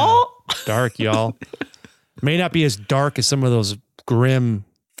 y'all. Yeah, dark, y'all. May not be as dark as some of those grim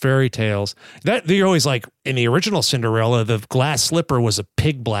fairy tales. That you're always like, in the original Cinderella, the glass slipper was a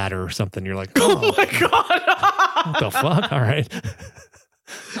pig bladder or something. You're like, oh my God. What the fuck? All right.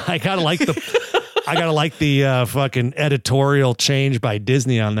 I gotta like the fucking editorial change by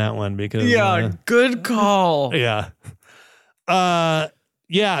Disney on that one because good call. Yeah.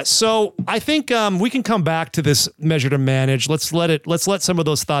 Yeah. So I think we can come back to this measure to manage. Let's let some of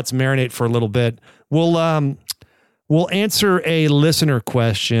those thoughts marinate for a little bit. We'll answer a listener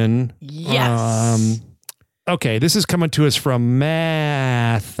question. Yes. Okay. This is coming to us from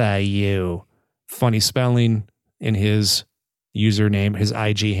Matthew. Funny spelling in his username, his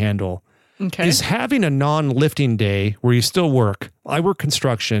IG handle. Okay. Is having a non-lifting day where you still work. I work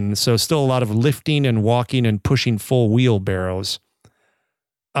construction, so still a lot of lifting and walking and pushing full wheelbarrows.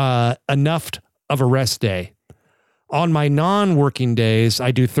 Enough of a rest day. On my non-working days,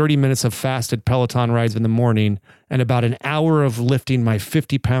 I do 30 minutes of fasted Peloton rides in the morning and about an hour of lifting my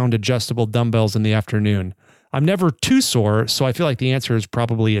 50-pound adjustable dumbbells in the afternoon. I'm never too sore, so I feel like the answer is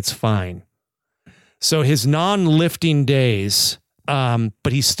probably it's fine. So his non-lifting days,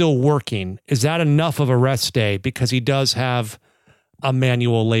 but he's still working. Is that enough of a rest day? Because he does have a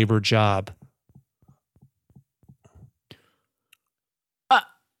manual labor job.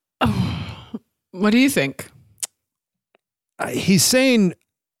 What do you think? He's saying,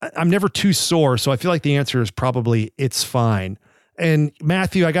 I'm never too sore, so I feel like the answer is probably it's fine. And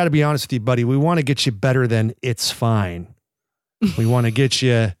Matthew, I got to be honest with you, buddy. We want to get you better than it's fine. We want to get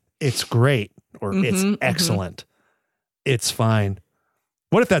you it's great or it's excellent. It's fine.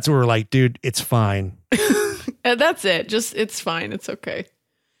 What if that's what we're like, dude, it's fine. That's it. Just, it's fine. It's okay.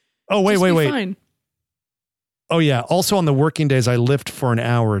 Oh, wait. Fine. Oh, yeah. Also on the working days, I lift for an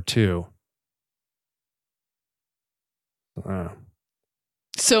hour or two.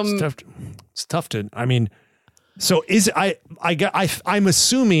 So it's tough to, I mean, so I'm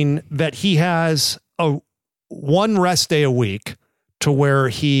assuming that he has one rest day a week to where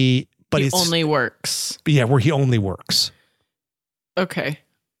he only works. Yeah, where he only works. Okay.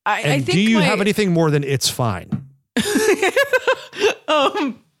 I think do you have anything more than it's fine?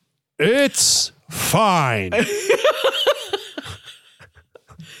 It's fine.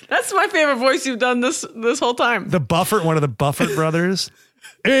 That's my favorite voice you've done this whole time. One of the Buffett brothers.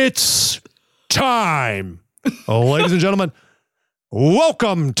 It's time. Oh, ladies and gentlemen,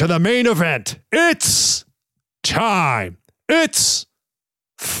 welcome to the main event. It's time. It's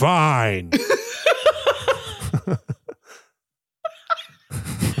fine.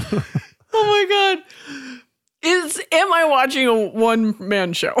 Oh my God. Am I watching a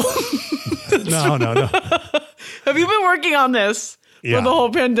one-man show? No. Have you been working on this for the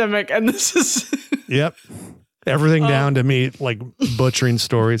whole pandemic? And this is... Yep. Everything down to me, like butchering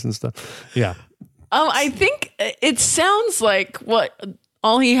stories and stuff. Yeah. I think it sounds like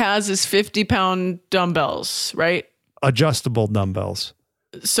all he has is 50-pound dumbbells, right? Adjustable dumbbells.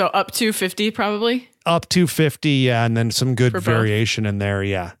 So up to 50 probably? Up to 50, yeah. And then some good variation in there,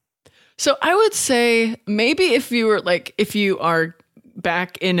 yeah. So I would say maybe if you are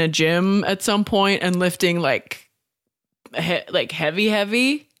back in a gym at some point and lifting like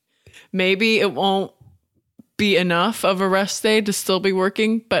heavy, maybe it won't be enough of a rest day to still be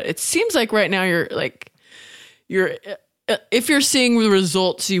working. But it seems like right now if you're seeing the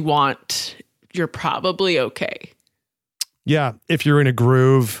results you want, you're probably okay. Yeah. If you're in a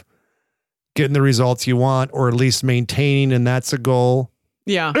groove, getting the results you want, or at least maintaining, and that's a goal.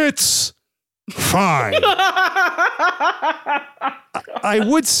 Yeah. It's fine. I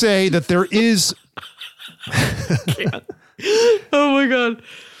would say that there is. Oh my God.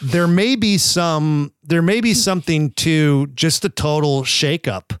 There may be something to just a total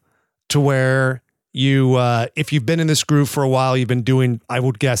shakeup to where you, if you've been in this groove for a while, you've been doing, I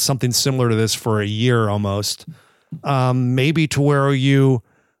would guess, something similar to this for a year almost. Maybe to where you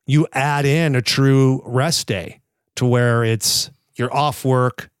add in a true rest day to where you're off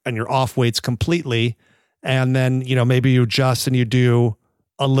work and you're off weights completely. And then, maybe you adjust and you do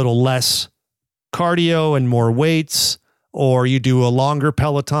a little less cardio and more weights, or you do a longer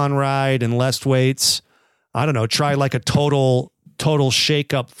Peloton ride and less weights. I don't know, try like a total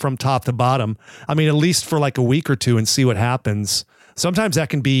shake up from top to bottom. I mean, at least for like a week or two and see what happens. Sometimes that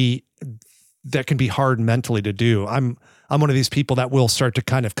can be hard mentally to do. I'm one of these people that will start to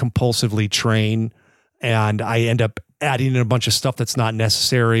kind of compulsively train, and I end up adding in a bunch of stuff that's not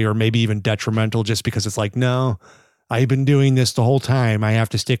necessary or maybe even detrimental just because it's like, no, I've been doing this the whole time. I have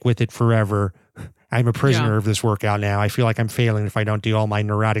to stick with it forever. I'm a prisoner of this workout now. I feel like I'm failing if I don't do all my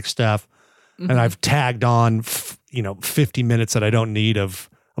neurotic stuff. Mm-hmm. And I've tagged on, 50 minutes that I don't need of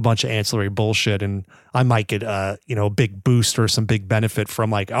a bunch of ancillary bullshit, and I might get a big boost or some big benefit from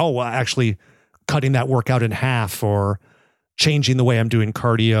like, actually cutting that workout in half or changing the way I'm doing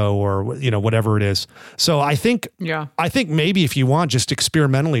cardio or, whatever it is. So I think maybe if you want, just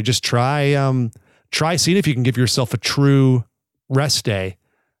experimentally, just try seeing if you can give yourself a true rest day,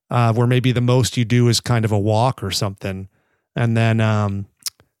 where maybe the most you do is kind of a walk or something. And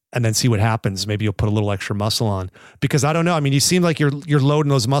then see what happens. Maybe you'll put a little extra muscle on, because I don't know. I mean, you seem like you're loading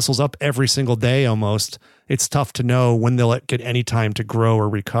those muscles up every single day almost. It's tough to know when they'll get any time to grow or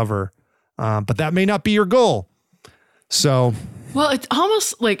recover. But that may not be your goal. So, well, it's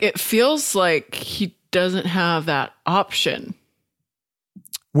almost like it feels like he doesn't have that option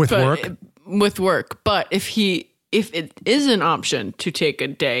with work. But if it is an option to take a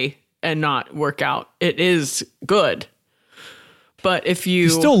day and not work out, it is good. But if he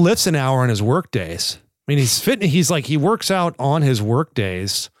still lifts an hour on his work days. I mean, he's fit. He works out on his work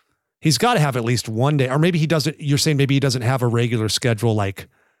days. He's got to have at least one day, or maybe he doesn't. You're saying maybe he doesn't have a regular schedule, like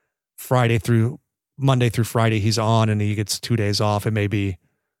Monday through Friday he's on and he gets 2 days off, and maybe,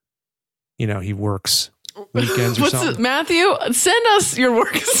 he works weekends or something. Matthew, send us your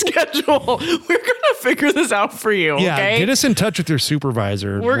work schedule. We're going to figure this out for you. Yeah, okay? Get us in touch with your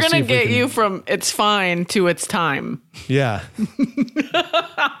supervisor. We're going to get you from it's fine to it's time. Yeah.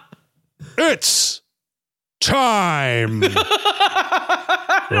 It's time. Ladies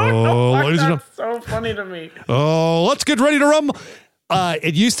and gentlemen. That's so funny to me. Oh, let's get ready to rumble.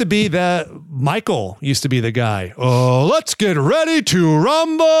 It used to be that Michael used to be the guy. Oh, let's get ready to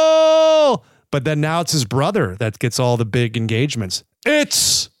rumble. But then now it's his brother that gets all the big engagements.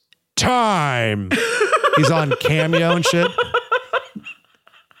 It's time. He's on Cameo and shit.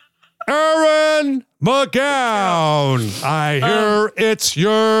 Aaron McGown, I hear it's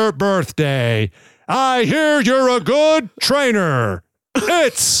your birthday. I hear you're a good trainer.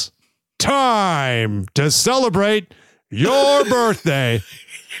 It's time to celebrate your birthday.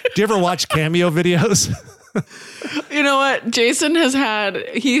 Do you ever watch Cameo videos? You know what? Jason has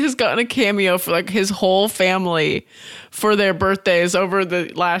gotten a cameo for like his whole family for their birthdays over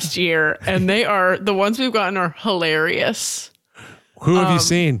the last year. And the ones we've gotten are hilarious. Who have you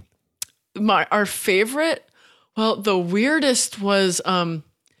seen? Our favorite, well, the weirdest was the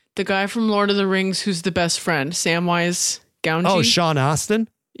guy from Lord of the Rings who's the best friend, Samwise Gamgee. Oh, Sean Astin?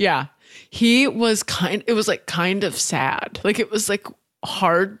 Yeah. He was it was like kind of sad. Like it was like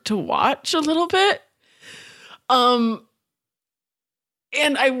hard to watch a little bit. And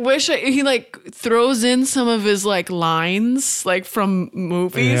I wish he like throws in some of his like lines like from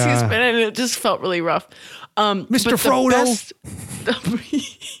movies he's been in, and it just felt really rough. Mr. Frodo.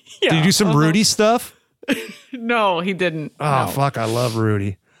 Yeah, did you do some Rudy stuff? No, he didn't. Oh, no. Fuck. I love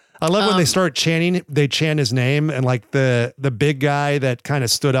Rudy. I love when they start chanting, they chant his name, and like the big guy that kind of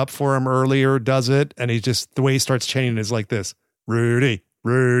stood up for him earlier does it. And he just, the way he starts chanting is like this: Rudy,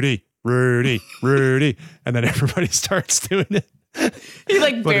 Rudy, Rudy, Rudy. And then everybody starts doing it. He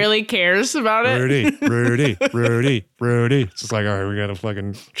like barely cares about it. Rudy, Rudy, Rudy, Rudy. It's just like, all right, we got to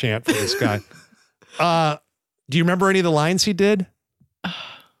fucking chant for this guy. Do you remember any of the lines he did?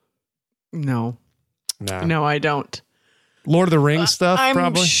 No. Nah. No, I don't. Lord of the Rings stuff,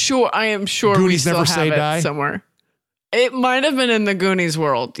 probably? I am sure Goonies we still Never have Say it Die? somewhere. It might have been in the Goonies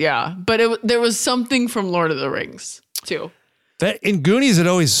world, yeah. But there was something from Lord of the Rings, too. That in Goonies, it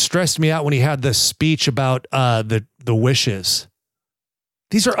always stressed me out when he had the speech about the wishes.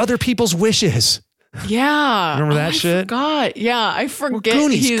 These are other people's wishes. Yeah. Remember that shit? I forgot. Yeah, I forget.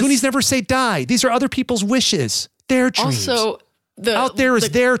 Goonies never say die. These are other people's wishes. Their dreams. Also, out there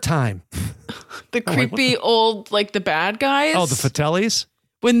is their time. The creepy old, like the bad guys. Oh, the Fratellis?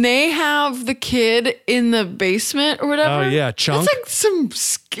 When they have the kid in the basement or whatever. Oh, yeah, Chunk. It's like some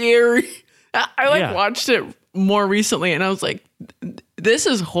scary. I watched it more recently and I was like, this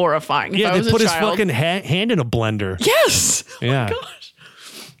is horrifying. Yeah, they put his fucking hand in a blender. Yes. Yeah.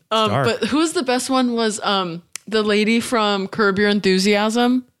 Oh my gosh. But who's the best one was the lady from Curb Your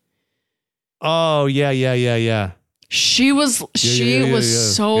Enthusiasm. Oh, yeah. She was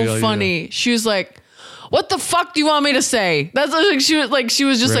so funny. She was like, "What the fuck do you want me to say?" That's like she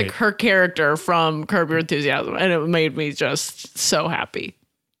was just like her character from Curb Your Enthusiasm, and it made me just so happy.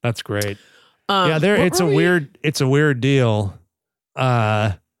 That's great. It's a weird deal.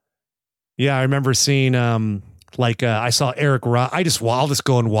 Yeah, I remember seeing I saw Eric Roth. I'll just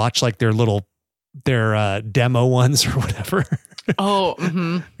go and watch like their demo ones or whatever. Oh,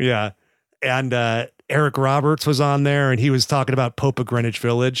 mm-hmm. Yeah. And Eric Roberts was on there and he was talking about Pope of Greenwich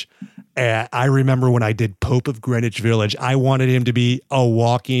Village. I remember when I did Pope of Greenwich Village, I wanted him to be a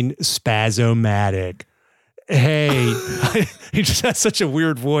walking spasmatic. hey, he just has such a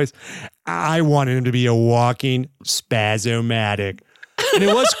weird voice. I wanted him to be a walking spasmomatic. And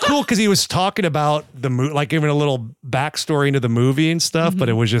it was cool because he was talking about the movie, like giving a little backstory into the movie and stuff, but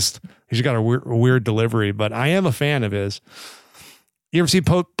it was just, he's got a weird delivery, but I am a fan of his. You ever see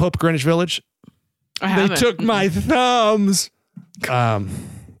Pope Greenwich Village? I haven't. They took my thumbs. I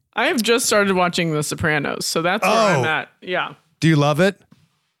have just started watching The Sopranos, so that's where I'm at. Yeah. Do you love it?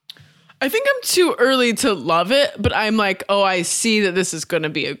 I think I'm too early to love it, but I'm like, oh, I see that this is going to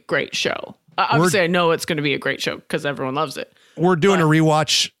be a great show. Obviously, I know it's going to be a great show because everyone loves it. We're doing a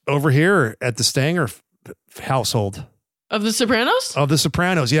rewatch over here at the Stanger household. Of The Sopranos? Of The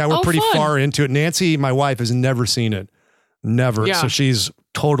Sopranos. Yeah, we're pretty far into it. Nancy, my wife, has never seen it. Never. Yeah. So she's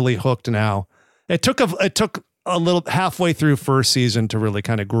totally hooked now. It took a little halfway through first season to really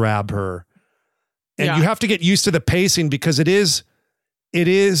kind of grab her. And you have to get used to the pacing because it is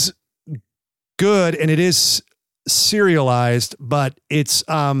good and it is serialized, but it's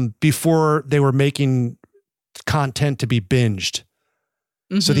before they were making content to be binged.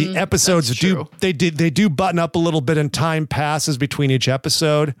 So the episodes they do button up a little bit and time passes between each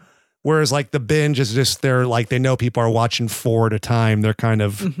episode. Whereas like the binge is just they know people are watching 4 at a time. They're kind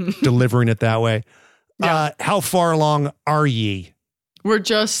of delivering it that way. Yeah. How far along are ye?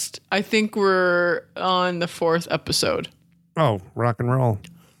 I think we're on the 4th episode. Oh, rock and roll.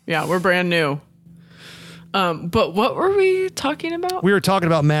 Yeah, we're brand new. But what were we talking about? We were talking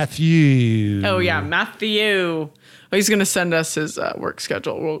about Matthew. Oh yeah, Matthew. Oh, he's going to send us his work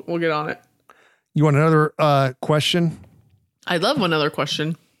schedule. We'll get on it. You want another question? I'd love one other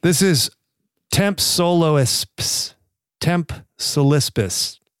question. This is Temp Soloispis. Temp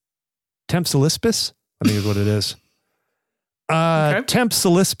Solispis. Temp Solispis? I think is what it is. Okay. Temp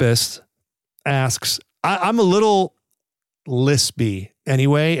Solispis asks, I'm a little lispy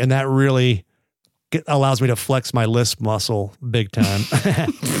anyway, and that really allows me to flex my lisp muscle big time.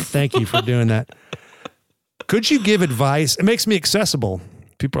 Thank you for doing that. Could you give advice? It makes me accessible.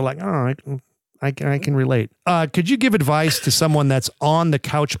 People are like, oh, I can relate. Could you give advice to someone that's on the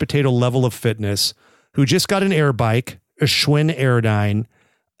couch potato level of fitness who just got an air bike, a Schwinn Aerodyne?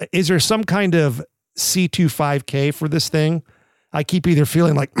 Is there some kind of C25K for this thing? I keep either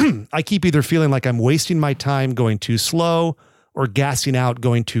feeling like I'm wasting my time going too slow or gassing out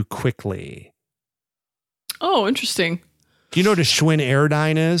going too quickly. Oh, interesting. Do you know what a Schwinn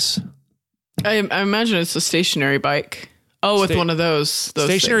Aerodyne is? I imagine it's a stationary bike. Oh, with one of those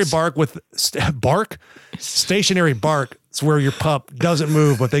stationary things. Bark with stationary bark. It's where your pup doesn't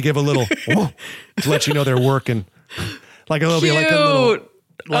move, but they give a little to let you know they're working. Like a little bit, like a little,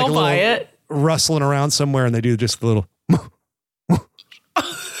 I'll buy it. Rustling around somewhere, and they do just a little,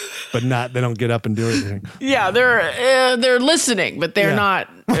 but they don't get up and do anything. Yeah, they're listening, but they're not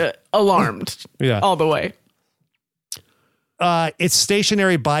alarmed. All the way. It's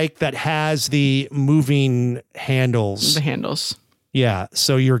stationary bike that has the moving handles. The handles. Yeah.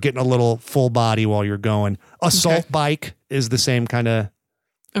 So you're getting a little full body while you're going. Assault bike is the same kind of.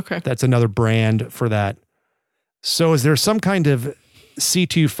 Okay. That's another brand for that. So is there some kind of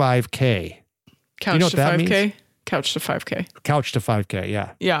C25K? Couch to 5K? Couch to 5K. Couch to 5K.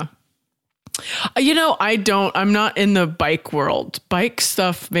 Yeah. Yeah. I'm not in the bike world. Bike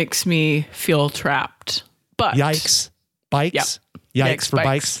stuff makes me feel trapped. But yikes. Bikes? Yep. Yikes for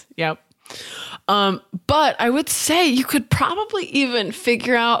bikes. Yep. But I would say you could probably even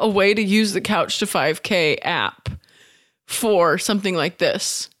figure out a way to use the Couch to 5K app for something like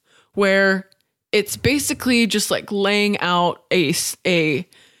this, where it's basically just like laying out a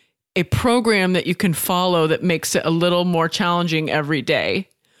program that you can follow that makes it a little more challenging every day.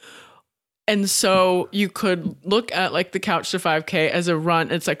 And so you could look at like the Couch to 5K as a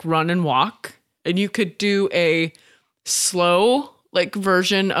run. It's like run and walk. And you could do a slow like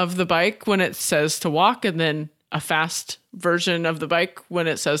version of the bike when it says to walk, and then a fast version of the bike when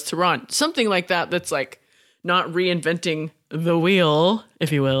it says to run. Something like that. That's like not reinventing the wheel,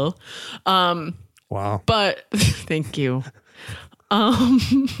 if you will. Wow. But thank you.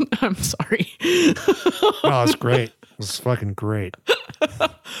 I'm sorry. Oh, it's great. It's fucking great.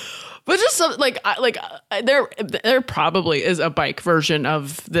 But just something there probably is a bike version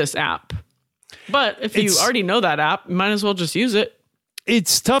of this app. But if you already know that app, you might as well just use it.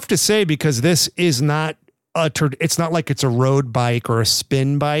 It's tough to say because this is not it's not like it's a road bike or a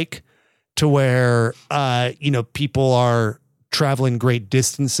spin bike to where, people are traveling great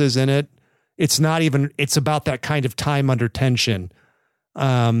distances in it. It's not even, it's about that kind of time under tension.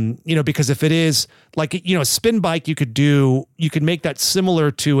 Because if it is like, a spin bike, you could make that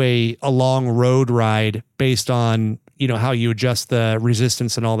similar to a long road ride based on, how you adjust the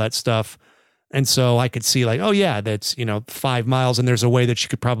resistance and all that stuff. And so I could see like, oh yeah, that's, 5 miles. And there's a way that you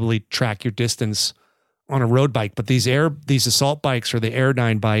could probably track your distance on a road bike. But these assault bikes or the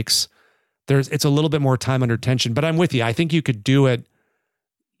Airdyne bikes, it's a little bit more time under tension, but I'm with you. I think you could do it,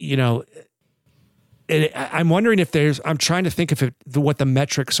 I'm wondering if I'm trying to think of what the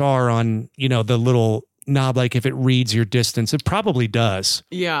metrics are on, the little knob, like if it reads your distance. It probably does.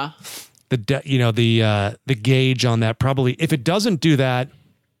 Yeah. The gauge on that probably, if it doesn't do that,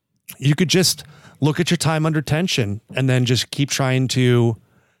 you could just look at your time under tension and then just keep trying to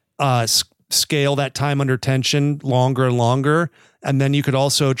scale that time under tension longer and longer. And then you could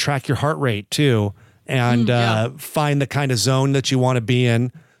also track your heart rate too and find the kind of zone that you want to be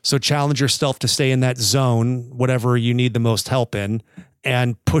in. So challenge yourself to stay in that zone, whatever you need the most help in,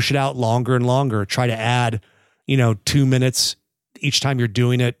 and push it out longer and longer. Try to add, 2 minutes each time you're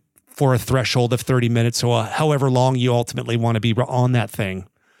doing it for a threshold of 30 minutes or however long you ultimately want to be on that thing.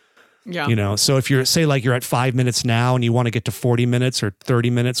 Yeah. So if you're you're at 5 minutes now and you want to get to 40 minutes or 30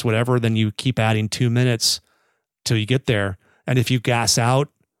 minutes, whatever, then you keep adding 2 minutes till you get there. And if you gas out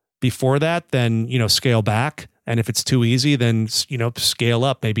before that, then, scale back. And if it's too easy, then, scale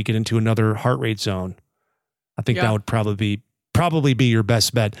up, maybe get into another heart rate zone. I think that would probably be your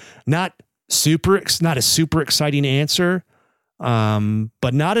best bet. Not a super exciting answer,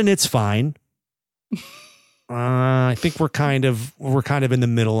 but not an it's fine. I think we're kind of in the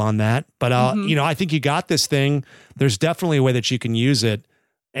middle on that, but I think you got this thing. There's definitely a way that you can use it,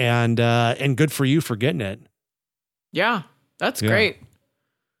 and good for you for getting it. Yeah, that's great.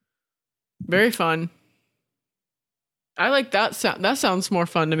 Very fun. I like that sound. That sounds more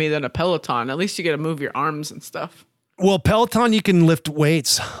fun to me than a Peloton. At least you get to move your arms and stuff. Well, Peloton, you can lift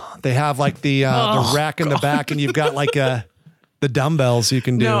weights. They have like the rack in the back, and you've got like the dumbbells you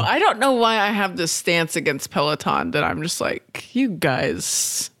can do. No, I don't know why I have this stance against Peloton that I'm just like, you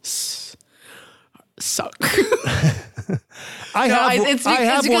guys suck. I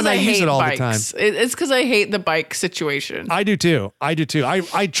have one. I use it all the time. It's because I hate the bike situation. I do too.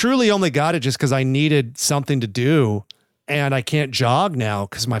 I truly only got it just because I needed something to do, and I can't jog now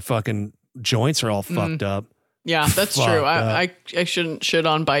because my fucking joints are all fucked up. Yeah, that's true. I shouldn't shit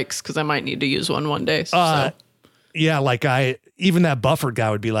on bikes because I might need to use one day. So. Yeah, like even that Bufford guy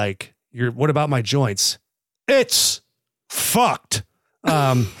would be like, what about my joints? It's fucked.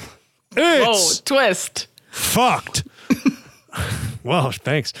 It's twist. Fucked. Well,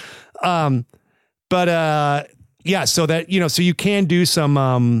 thanks. So that, so you can do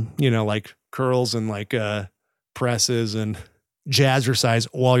some, like curls and like presses and jazzercise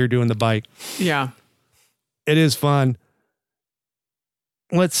while you're doing the bike. Yeah. It is fun.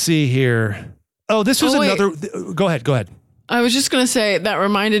 Let's see here. Oh, this was another. Go ahead. I was just going to say, that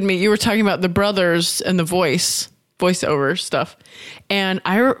reminded me, you were talking about the brothers and the voiceover stuff. And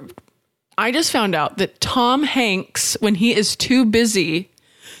I just found out that Tom Hanks, when he is too busy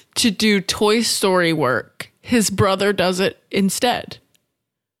to do Toy Story work, his brother does it instead.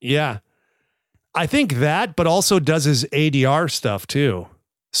 Yeah. I think that, but also does his ADR stuff too.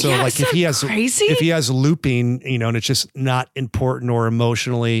 So yeah, like if he has looping, and it's just not important or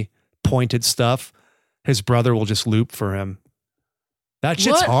emotionally pointed stuff, his brother will just loop for him. That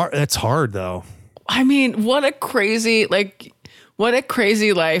shit's hard. That's hard though. I mean, what a crazy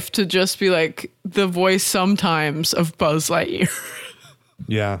life to just be like the voice sometimes of Buzz Lightyear.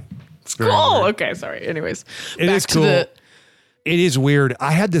 Yeah. It's cool. Okay, sorry. Anyways, it is cool. It is weird.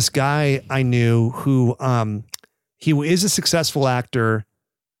 I had this guy I knew who he is a successful actor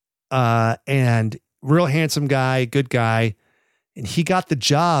and real handsome guy, good guy, and he got the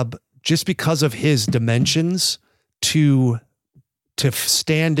job just because of his dimensions to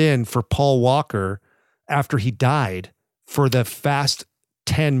stand in for Paul Walker after he died for the Fast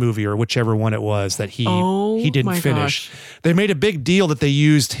 10 movie or whichever one it was that he didn't finish. Gosh. They made a big deal that they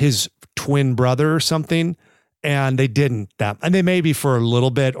used his twin brother or something, and they didn't. And they maybe for a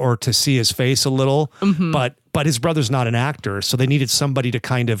little bit or to see his face a little, but his brother's not an actor, so they needed somebody to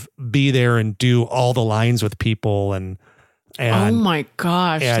kind of be there and do all the lines with people and oh my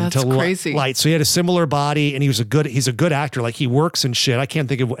gosh, that's crazy. So he had a similar body, and he's a good actor. Like he works and shit. I can't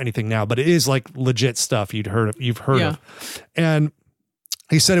think of anything now, but it is like legit stuff you've heard of. And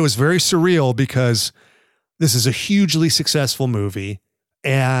he said it was very surreal because this is a hugely successful movie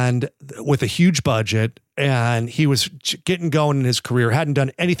and with a huge budget, and he was getting going in his career, hadn't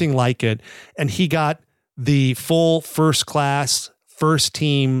done anything like it, and he got the full first class, first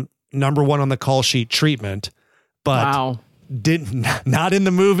team, number one on the call sheet treatment, but not in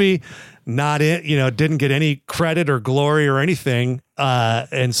the movie, didn't get any credit or glory or anything.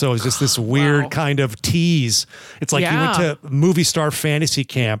 And so it was just this weird kind of tease. It's like he went to movie star fantasy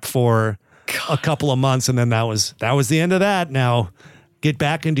camp for a couple of months, and then that was the end of that. Now get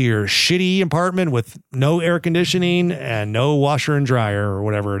back into your shitty apartment with no air conditioning and no washer and dryer or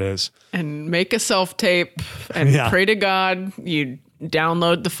whatever it is. And make a self-tape and pray to God you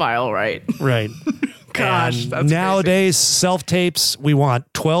download the file right. Right. Gosh, and that's nowadays, self-tapes, we want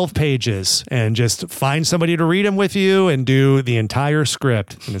 12 pages and just find somebody to read them with you and do the entire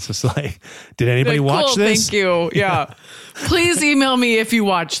script. And it's just like, did anybody watch this? Thank you. Yeah. Please email me if you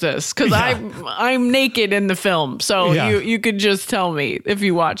watch this, because I'm naked in the film. So you could just tell me if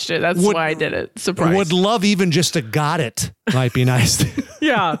you watched it. That's why I did it. Surprise. Would love even just a got it. Might be nice.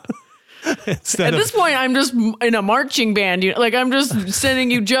 Yeah. At this point, I'm just in a marching band. I'm just sending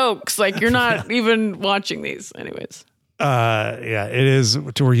you jokes. Like, you're not even watching these. Anyways. Yeah, it is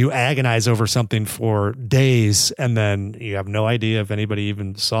to where you agonize over something for days and then you have no idea if anybody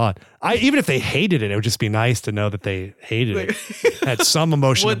even saw it. Even if they hated it, it would just be nice to know that they hated it. Had some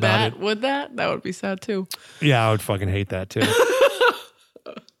emotion about it. Would that? That would be sad too. Yeah, I would fucking hate that too.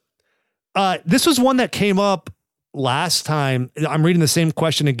 This was one that came up last time. I'm reading the same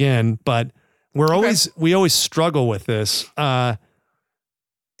question again, but we always struggle with this.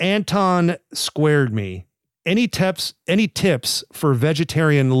 Anton squared me. Any tips for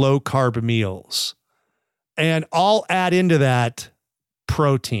vegetarian low carb meals? And I'll add into that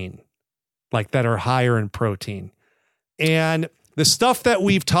protein, like that are higher in protein. And the stuff that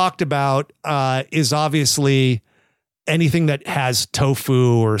we've talked about is obviously anything that has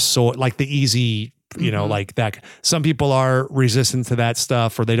tofu or soy, like the easy, like that. Some people are resistant to that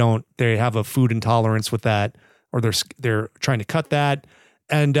stuff, or they have a food intolerance with that, or they're trying to cut that.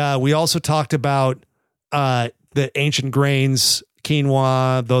 And we also talked about the ancient grains,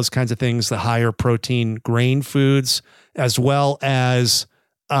 quinoa, those kinds of things, the higher protein grain foods, as well as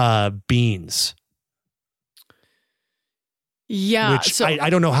beans. Yeah. Which I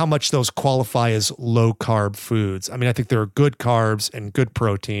don't know how much those qualify as low carb foods. I mean, I think there are good carbs and good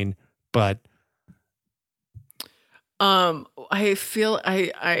protein, but I feel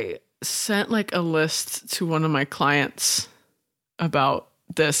I sent like a list to one of my clients about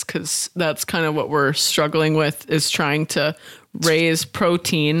this, because that's kind of what we're struggling with, is trying to raise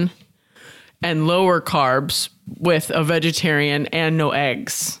protein and lower carbs with a vegetarian and no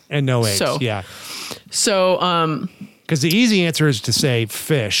eggs. So, yeah. So, because the easy answer is to say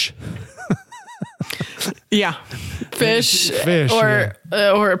fish. Yeah. Fish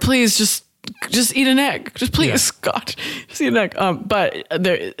or please just eat an egg. Just please, God, just eat an egg. But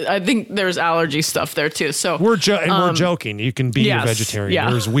I think there's allergy stuff there too. So we're joking. You can be a vegetarian.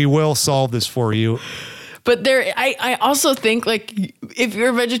 Yeah. We will solve this for you. But I also think, like, if you're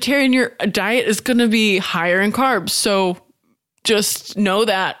a vegetarian, your diet is going to be higher in carbs. So just know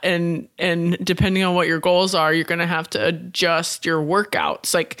that, and depending on what your goals are, you're going to have to adjust your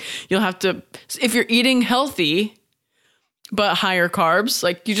workouts. Like, you'll have to, if you're eating healthy but higher carbs,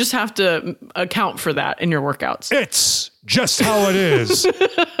 like, you just have to account for that in your workouts. It's just how it is.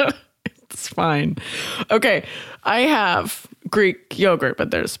 It's fine. Okay. I have Greek yogurt, but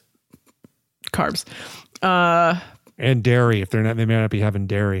there's carbs. And dairy. If they may not be having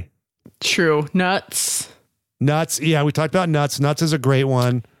dairy. True. Nuts. Yeah, we talked about nuts. Nuts is a great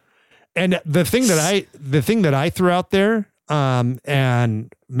one. And the thing that I threw out there,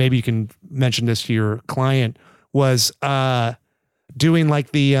 and maybe you can mention this to your client, was doing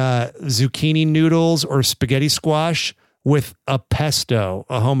like the zucchini noodles or spaghetti squash with a pesto,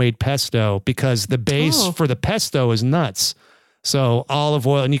 a homemade pesto, because the base for the pesto is nuts. So olive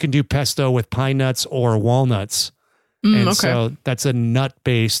oil, and you can do pesto with pine nuts or walnuts. So that's a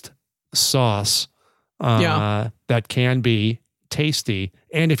nut-based sauce that can be tasty.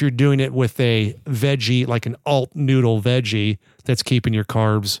 And if you're doing it with a veggie, like an alt noodle veggie, that's keeping your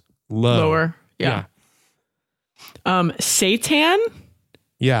carbs lower. Yeah. Seitan?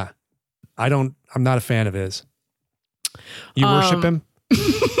 Yeah. I'm not a fan of his. You worship him?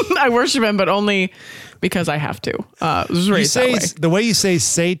 I worship him, but only because I have to. The way you say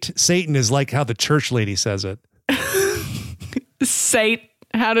Satan is like how the church lady says it. Satan?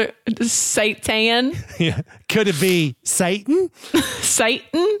 Yeah. Could it be Satan?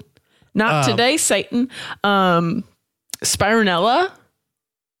 Satan? Not today, Satan. Spironella?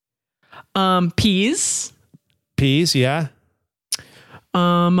 Peas? Peas, yeah.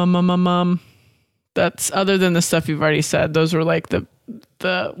 That's, other than the stuff you've already said, those were like the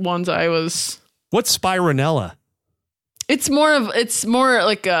ones I was. What's spironella? It's more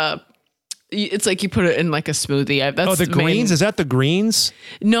like it's like you put it in like a smoothie. That's the greens? Is that the greens?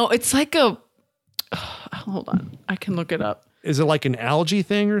 No, it's like hold on. I can look it up. Is it like an algae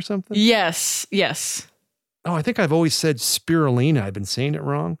thing or something? Yes. Oh, I think I've always said spirulina. I've been saying it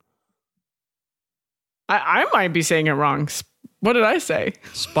wrong. I might be saying it wrong. What did I say?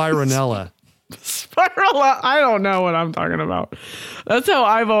 Spironella. Spirala. I don't know what I'm talking about. That's how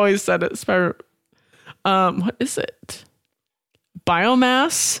I've always said it. What is it?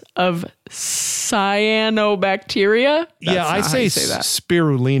 Biomass of cyanobacteria? I say that.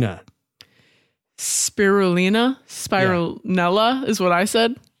 spirulina. Spirulina? Spironella is what I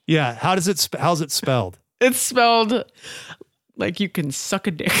said? Yeah. How's it spelled? It's spelled like you can suck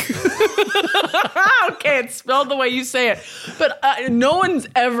a dick. Okay, it's spelled the way you say it. But no one's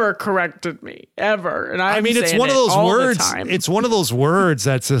ever corrected me, ever. And I mean, it's one of those words. It's one of those words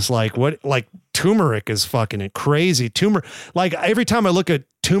that's just like, what, like turmeric is fucking crazy. Turmeric. Like every time I look at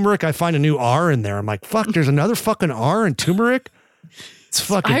turmeric, I find a new R in there. I'm like, fuck, there's another fucking R in turmeric. It's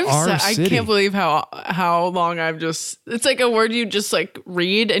fucking R City. I can't believe how long I've just, it's like a word you just like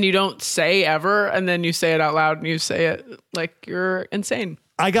read and you don't say ever. And then you say it out loud and you say it like you're insane.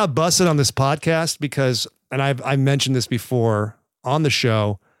 I got busted on this podcast because, and I've mentioned this before on the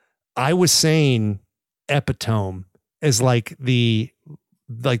show, I was saying epitome is like the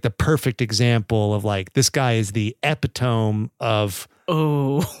perfect example of like, this guy is the epitome of,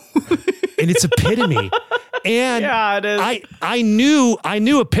 and it's epitome. And yeah, it is. I knew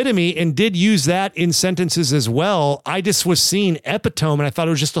epitome and did use that in sentences as well. I just was seeing epitome and I thought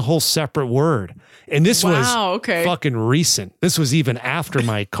it was just a whole separate word. And this was fucking recent. This was even after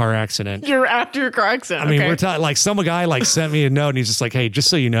my car accident. You're after your car accident. I mean, we're talking like some guy like sent me a note and he's just like, hey, just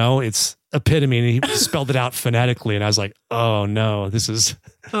so you know, it's epitome. And he spelled it out phonetically. And I was like, oh no, this is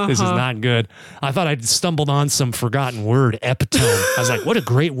not good. I thought I'd stumbled on some forgotten word, epitome. I was like, what a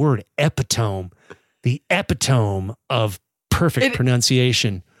great word, epitome. The epitome of perfect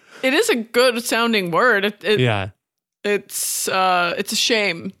pronunciation. It is a good sounding word. Yeah. It's a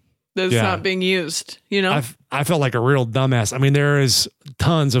shame that it's not being used, you know? I felt like a real dumbass. I mean, there is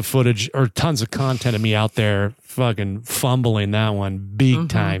tons of footage or tons of content of me out there fucking fumbling that one big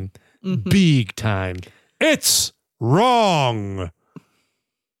time. Big time. It's wrong.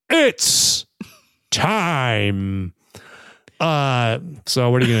 It's time. So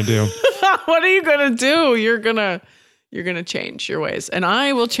what are you going to do? What are you going to do? You're going to change your ways and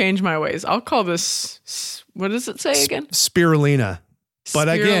I will change my ways. I'll call this, what does it say again? Spirulina. But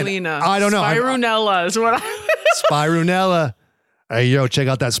again, I don't know. Spirunella is what Spirunella. Hey, yo, check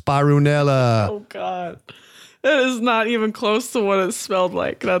out that spirunella. Oh God. That is not even close to what it's spelled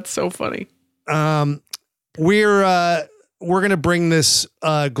like. That's so funny. We're going to bring this,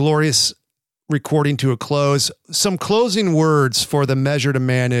 glorious recording to a close. Some closing words for the Measure to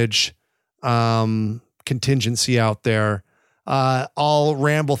Manage contingency out there. I'll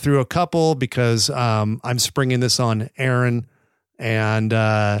ramble through a couple because I'm springing this on Aaron, and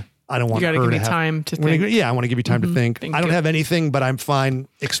I don't want her to give me time to think. I want to give you time to think. I don't have anything, but I'm fine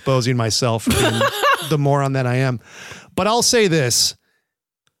exposing myself. The moron that I am. But I'll say this: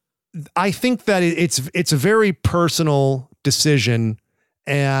 I think that it's a very personal decision.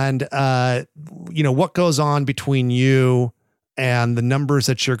 And, what goes on between you and the numbers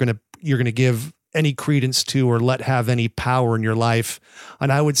that you're going to give any credence to or let have any power in your life.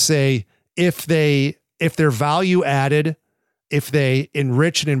 And I would say if they're value added, if they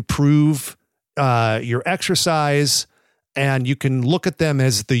enrich and improve, your exercise and you can look at them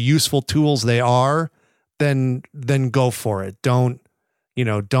as the useful tools they are, then go for it. Don't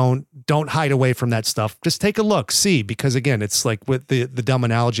hide away from that stuff. Just take a look, see, because again, it's like with the dumb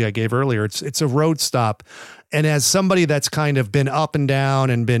analogy I gave earlier, it's a road stop. And as somebody that's kind of been up and down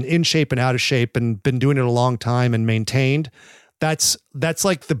and been in shape and out of shape and been doing it a long time and maintained, that's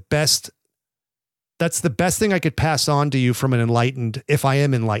like the best thing I could pass on to you from an enlightened, if I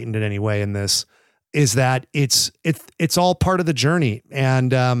am enlightened in any way in this, is that it's all part of the journey.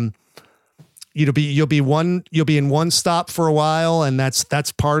 And, you'll be in one stop for a while, and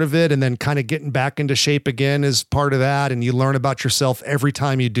that's part of it. And then kind of getting back into shape again is part of that. And you learn about yourself every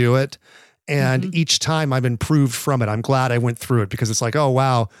time you do it. And each time I've improved from it. I'm glad I went through it because it's like, oh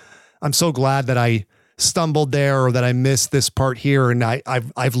wow, I'm so glad that I stumbled there or that I missed this part here. And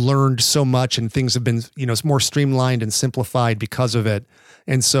I've learned so much and things have been, more streamlined and simplified because of it.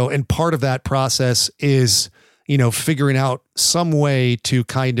 And part of that process is, figuring out some way to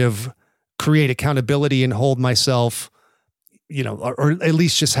kind of create accountability and hold myself, or at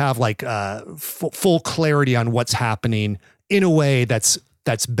least just have like full clarity on what's happening in a way that's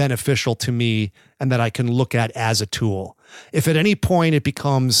beneficial to me and that I can look at as a tool. If at any point it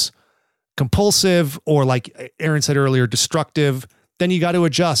becomes compulsive or, like Aaron said earlier, destructive, then you got to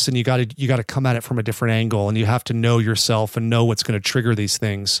adjust and you got to come at it from a different angle, and you have to know yourself and know what's going to trigger these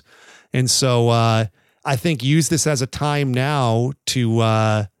things. And so I think use this as a time now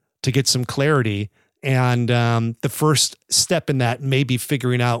to get some clarity And the first step in that may be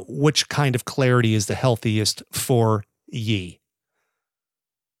figuring out which kind of clarity is the healthiest for ye.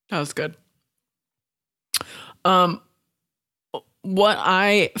 That was good. What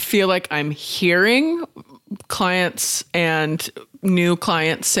I feel like I'm hearing clients and new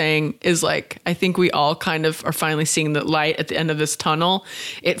clients saying is like, I think we all kind of are finally seeing the light at the end of this tunnel.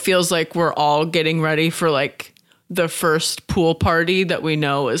 It feels like we're all getting ready for like the first pool party that we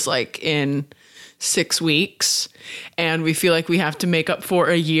know is like in 6 weeks. And we feel like we have to make up for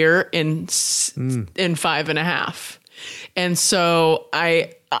a year in 5.5. And so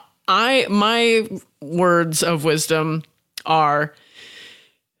my words of wisdom are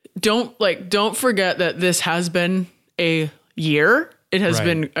don't forget that this has been a year. It has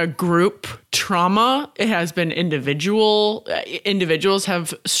been a group trauma. It has been individuals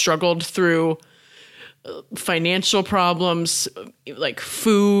have struggled through financial problems, like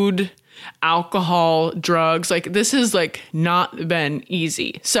food, alcohol, drugs. Like this has like not been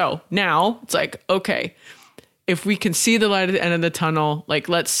easy. So now it's like, okay, if we can see the light at the end of the tunnel, like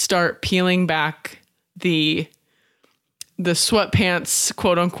let's start peeling back the sweatpants,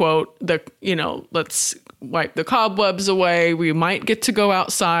 quote unquote, let's wipe the cobwebs away. We might get to go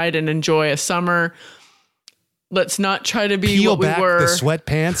outside and enjoy a summer. Let's not try to be Peel what we back were. the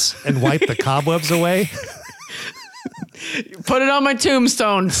sweatpants and wipe the cobwebs away. Put it on my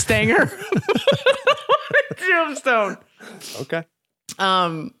tombstone, Stanger. Tombstone. Okay.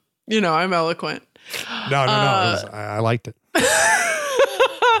 I'm eloquent. No. I liked it.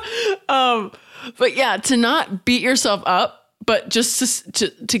 But yeah, to not beat yourself up, but just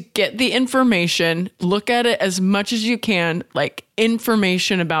to get the information, look at it as much as you can, like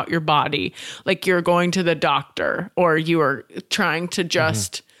information about your body, like you're going to the doctor or you are trying to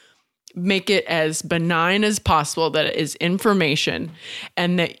just make it as benign as possible, that it is information.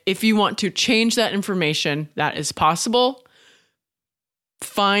 And that if you want to change that information, that is possible.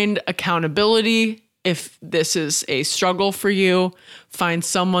 Find accountability. If this is a struggle for you, find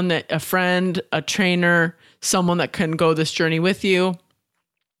someone a friend, a trainer, someone that can go this journey with you,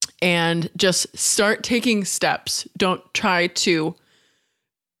 and just start taking steps. Don't try to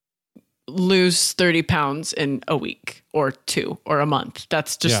lose 30 pounds in a week or 2 or a month.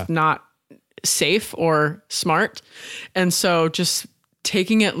 That's just not safe or smart. And so just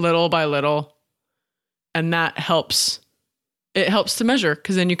taking it little by little, and that helps. It helps to measure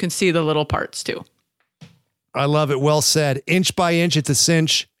because then you can see the little parts too. I love it. Well said. Inch by inch, it's a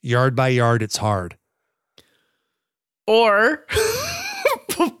cinch. Yard by yard, it's hard. Or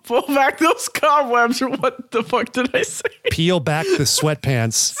pull back those cobwebs. Or what the fuck did I say? Peel back the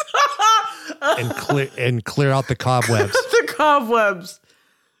sweatpants and clear out the cobwebs. The cobwebs.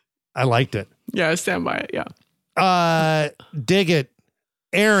 I liked it. Yeah, I stand by it. Yeah. Dig it.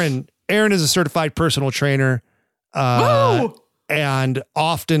 Aaron is a certified personal trainer. And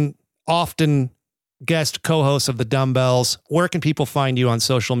often guest co-host of the Dumbbells. Where can people find you on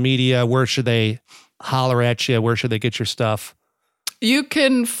social media? Where should they holler at you? Where should they get your stuff? You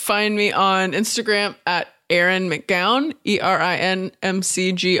can find me on Instagram at Aaron McGown,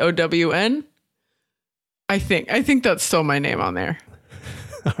 ErinMcGown. I think that's still my name on there.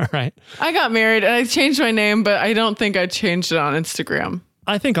 All right. I got married and I changed my name, but I don't think I changed it on Instagram.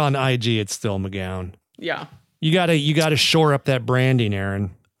 I think on IG it's still McGown. Yeah. You gotta shore up that branding,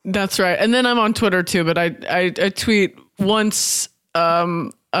 Aaron. That's right. And then I'm on Twitter too, but I tweet once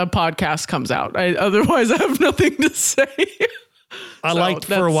a podcast comes out. Otherwise I have nothing to say. I liked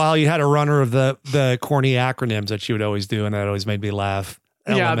for a while you had a runner of the corny acronyms that you would always do, and that always made me laugh.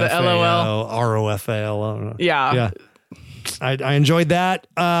 Yeah, the LOL. ROFL. Yeah. I enjoyed that.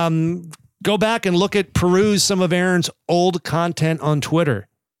 Go back and peruse some of Aaron's old content on Twitter.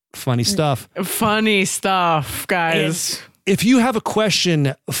 Funny stuff. Funny stuff, guys. And if you have a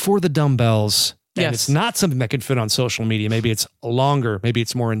question for the Dumbbells, and yes, it's not something that can fit on social media, maybe it's longer, maybe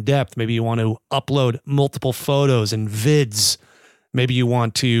it's more in depth, maybe you want to upload multiple photos and vids, maybe you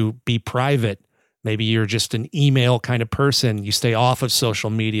want to be private, maybe you're just an email kind of person, you stay off of social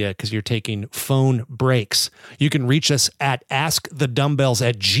media because you're taking phone breaks. You can reach us at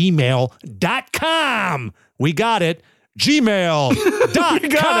askthedumbbells@gmail.com. We got it. gmail.com.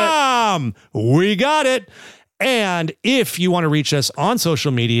 We got it. And if you want to reach us on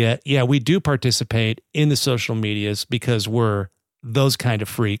social media, yeah, we do participate in the social medias because we're those kind of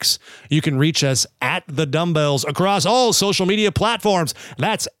freaks. You can reach us at The Dumbbells across all social media platforms.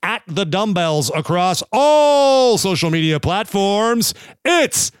 That's at The Dumbbells across all social media platforms.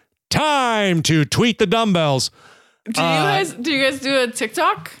 It's time to tweet the Dumbbells. Do you guys do a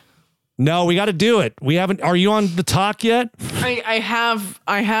TikTok? No, we got to do it. We haven't. Are you on the talk yet? I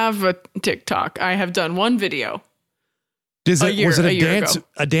have a TikTok. I have done one video. Was it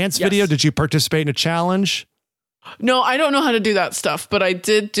a dance video? Did you participate in a challenge? No, I don't know how to do that stuff, but I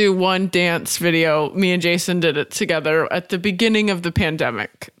did do one dance video. Me and Jason did it together at the beginning of the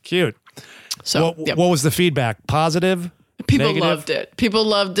pandemic. Cute. So what was the feedback? Positive? People Negative? loved it. People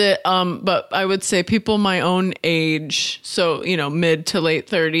loved it. But I would say people my own age, so, mid to late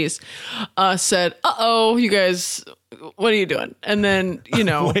 30s, said, "Uh-oh, you guys, what are you doing?" And then,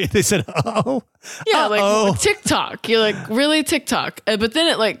 Wait, they said, "Uh-oh." Yeah, like TikTok. You're like, really, TikTok? But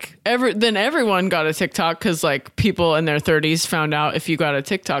then then everyone got a TikTok because like people in their 30s found out if you got a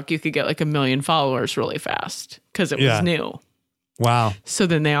TikTok, you could get like 1 million followers really fast because it was new. Wow. So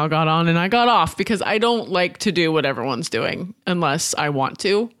then they all got on and I got off because I don't like to do what everyone's doing unless I want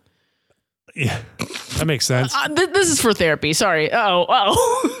to. Yeah, that makes sense. This is for therapy. Sorry. Well,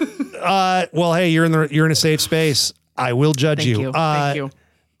 hey, you're in a safe space. I will judge you. Thank you.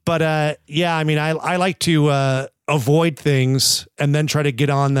 But yeah, I mean, I like to avoid things and then try to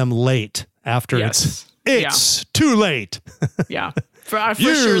get on them late after it's too late. Yeah, for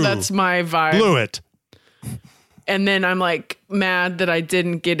sure. That's my vibe. Blew it. And then I'm like mad that I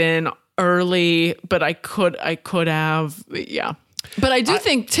didn't get in early, but I could have. Yeah. But I do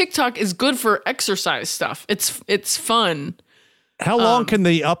think TikTok is good for exercise stuff. It's fun. How long can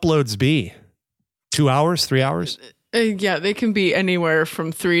the uploads be? 2 hours, 3 hours? Yeah, they can be anywhere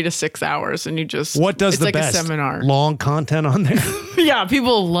from 3 to 6 hours, and what does the like best? A seminar. Long content on there. Yeah,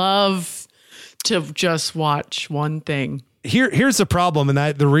 people love to just watch one thing. Here's the problem,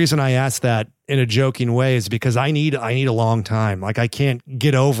 and the reason I asked that in a joking way is because I need a long time. Like I can't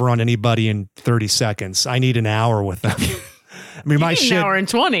get over on anybody in 30 seconds. I need an hour with them. I mean, my shit. An hour and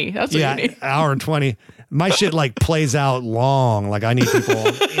 20. That's what you need. Hour and 20. My shit like plays out long. Like I need people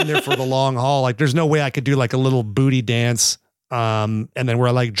in there for the long haul. Like there's no way I could do like a little booty dance, and then where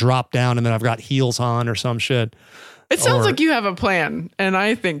I like drop down and then I've got heels on or some shit. It sounds like you have a plan, and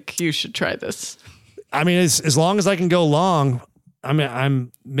I think you should try this. I mean, as long as I can go long,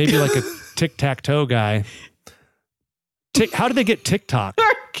 I'm maybe like a tic-tac-toe guy. How did they get TikTok?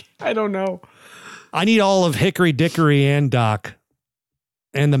 I don't know. I need all of Hickory Dickory and Doc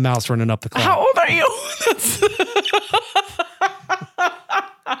and the mouse running up the clock. How old are you?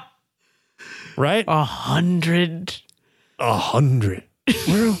 Right? 100. 100.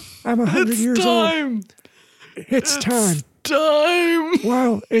 Well, I'm 100 years old. It's time.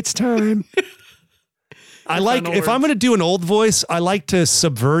 Wow, it's time. If I'm going to do an old voice, I like to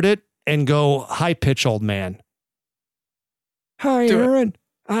subvert it and go high pitch old man. Hi, Aaron.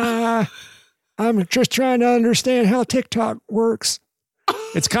 I'm just trying to understand how TikTok works.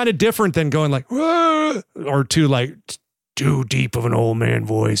 It's kind of different than going like, whoa, or too deep of an old man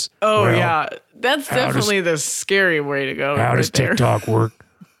voice. Oh, well, yeah. That's definitely the scary way to go. How does TikTok work?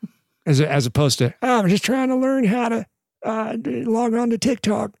 As opposed to, I'm just trying to learn how to log on to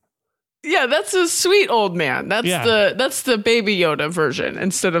TikTok. Yeah, that's a sweet old man. That's the Baby Yoda version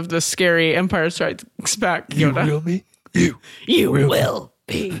instead of the scary Empire Strikes Back Yoda. You will be. You will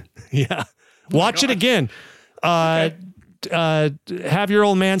be. Yeah. Watch it again. Okay. Have your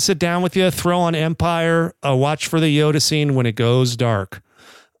old man sit down with you, throw on Empire, watch for the Yoda scene when it goes dark.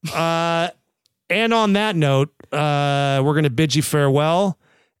 And on that note, we're going to bid you farewell.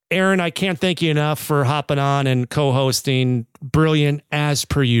 Aaron, I can't thank you enough for hopping on and co-hosting. Brilliant as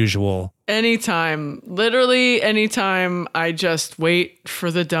per usual. Anytime. Literally anytime. I just wait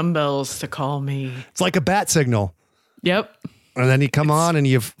for the dumbbells to call me. It's like a bat signal. Yep. And then you come on and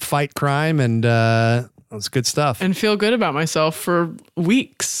you fight crime and it's good stuff. And feel good about myself for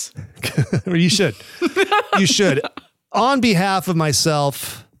weeks. You should. You should. On behalf of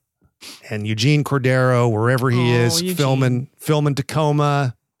myself and Eugene Cordero, wherever he is, Eugene. filming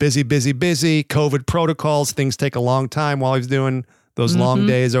Tacoma, busy. COVID protocols. Things take a long time while he's doing those long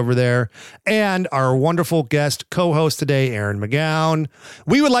days over there. And our wonderful guest co-host today, Aaron McGown.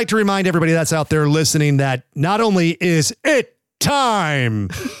 We would like to remind everybody that's out there listening that not only is it time,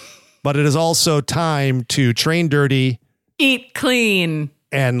 but it is also time to train dirty, eat clean,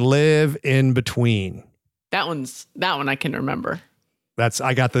 and live in between. That one I can remember.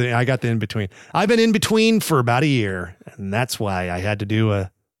 I got the in between. I've been in between for about a year, and that's why I had to do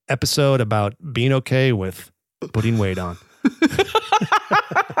a episode about being okay with putting weight on.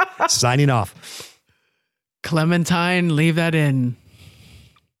 Signing off. Clementine, leave that in.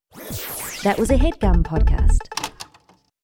 That was a HeadGum podcast.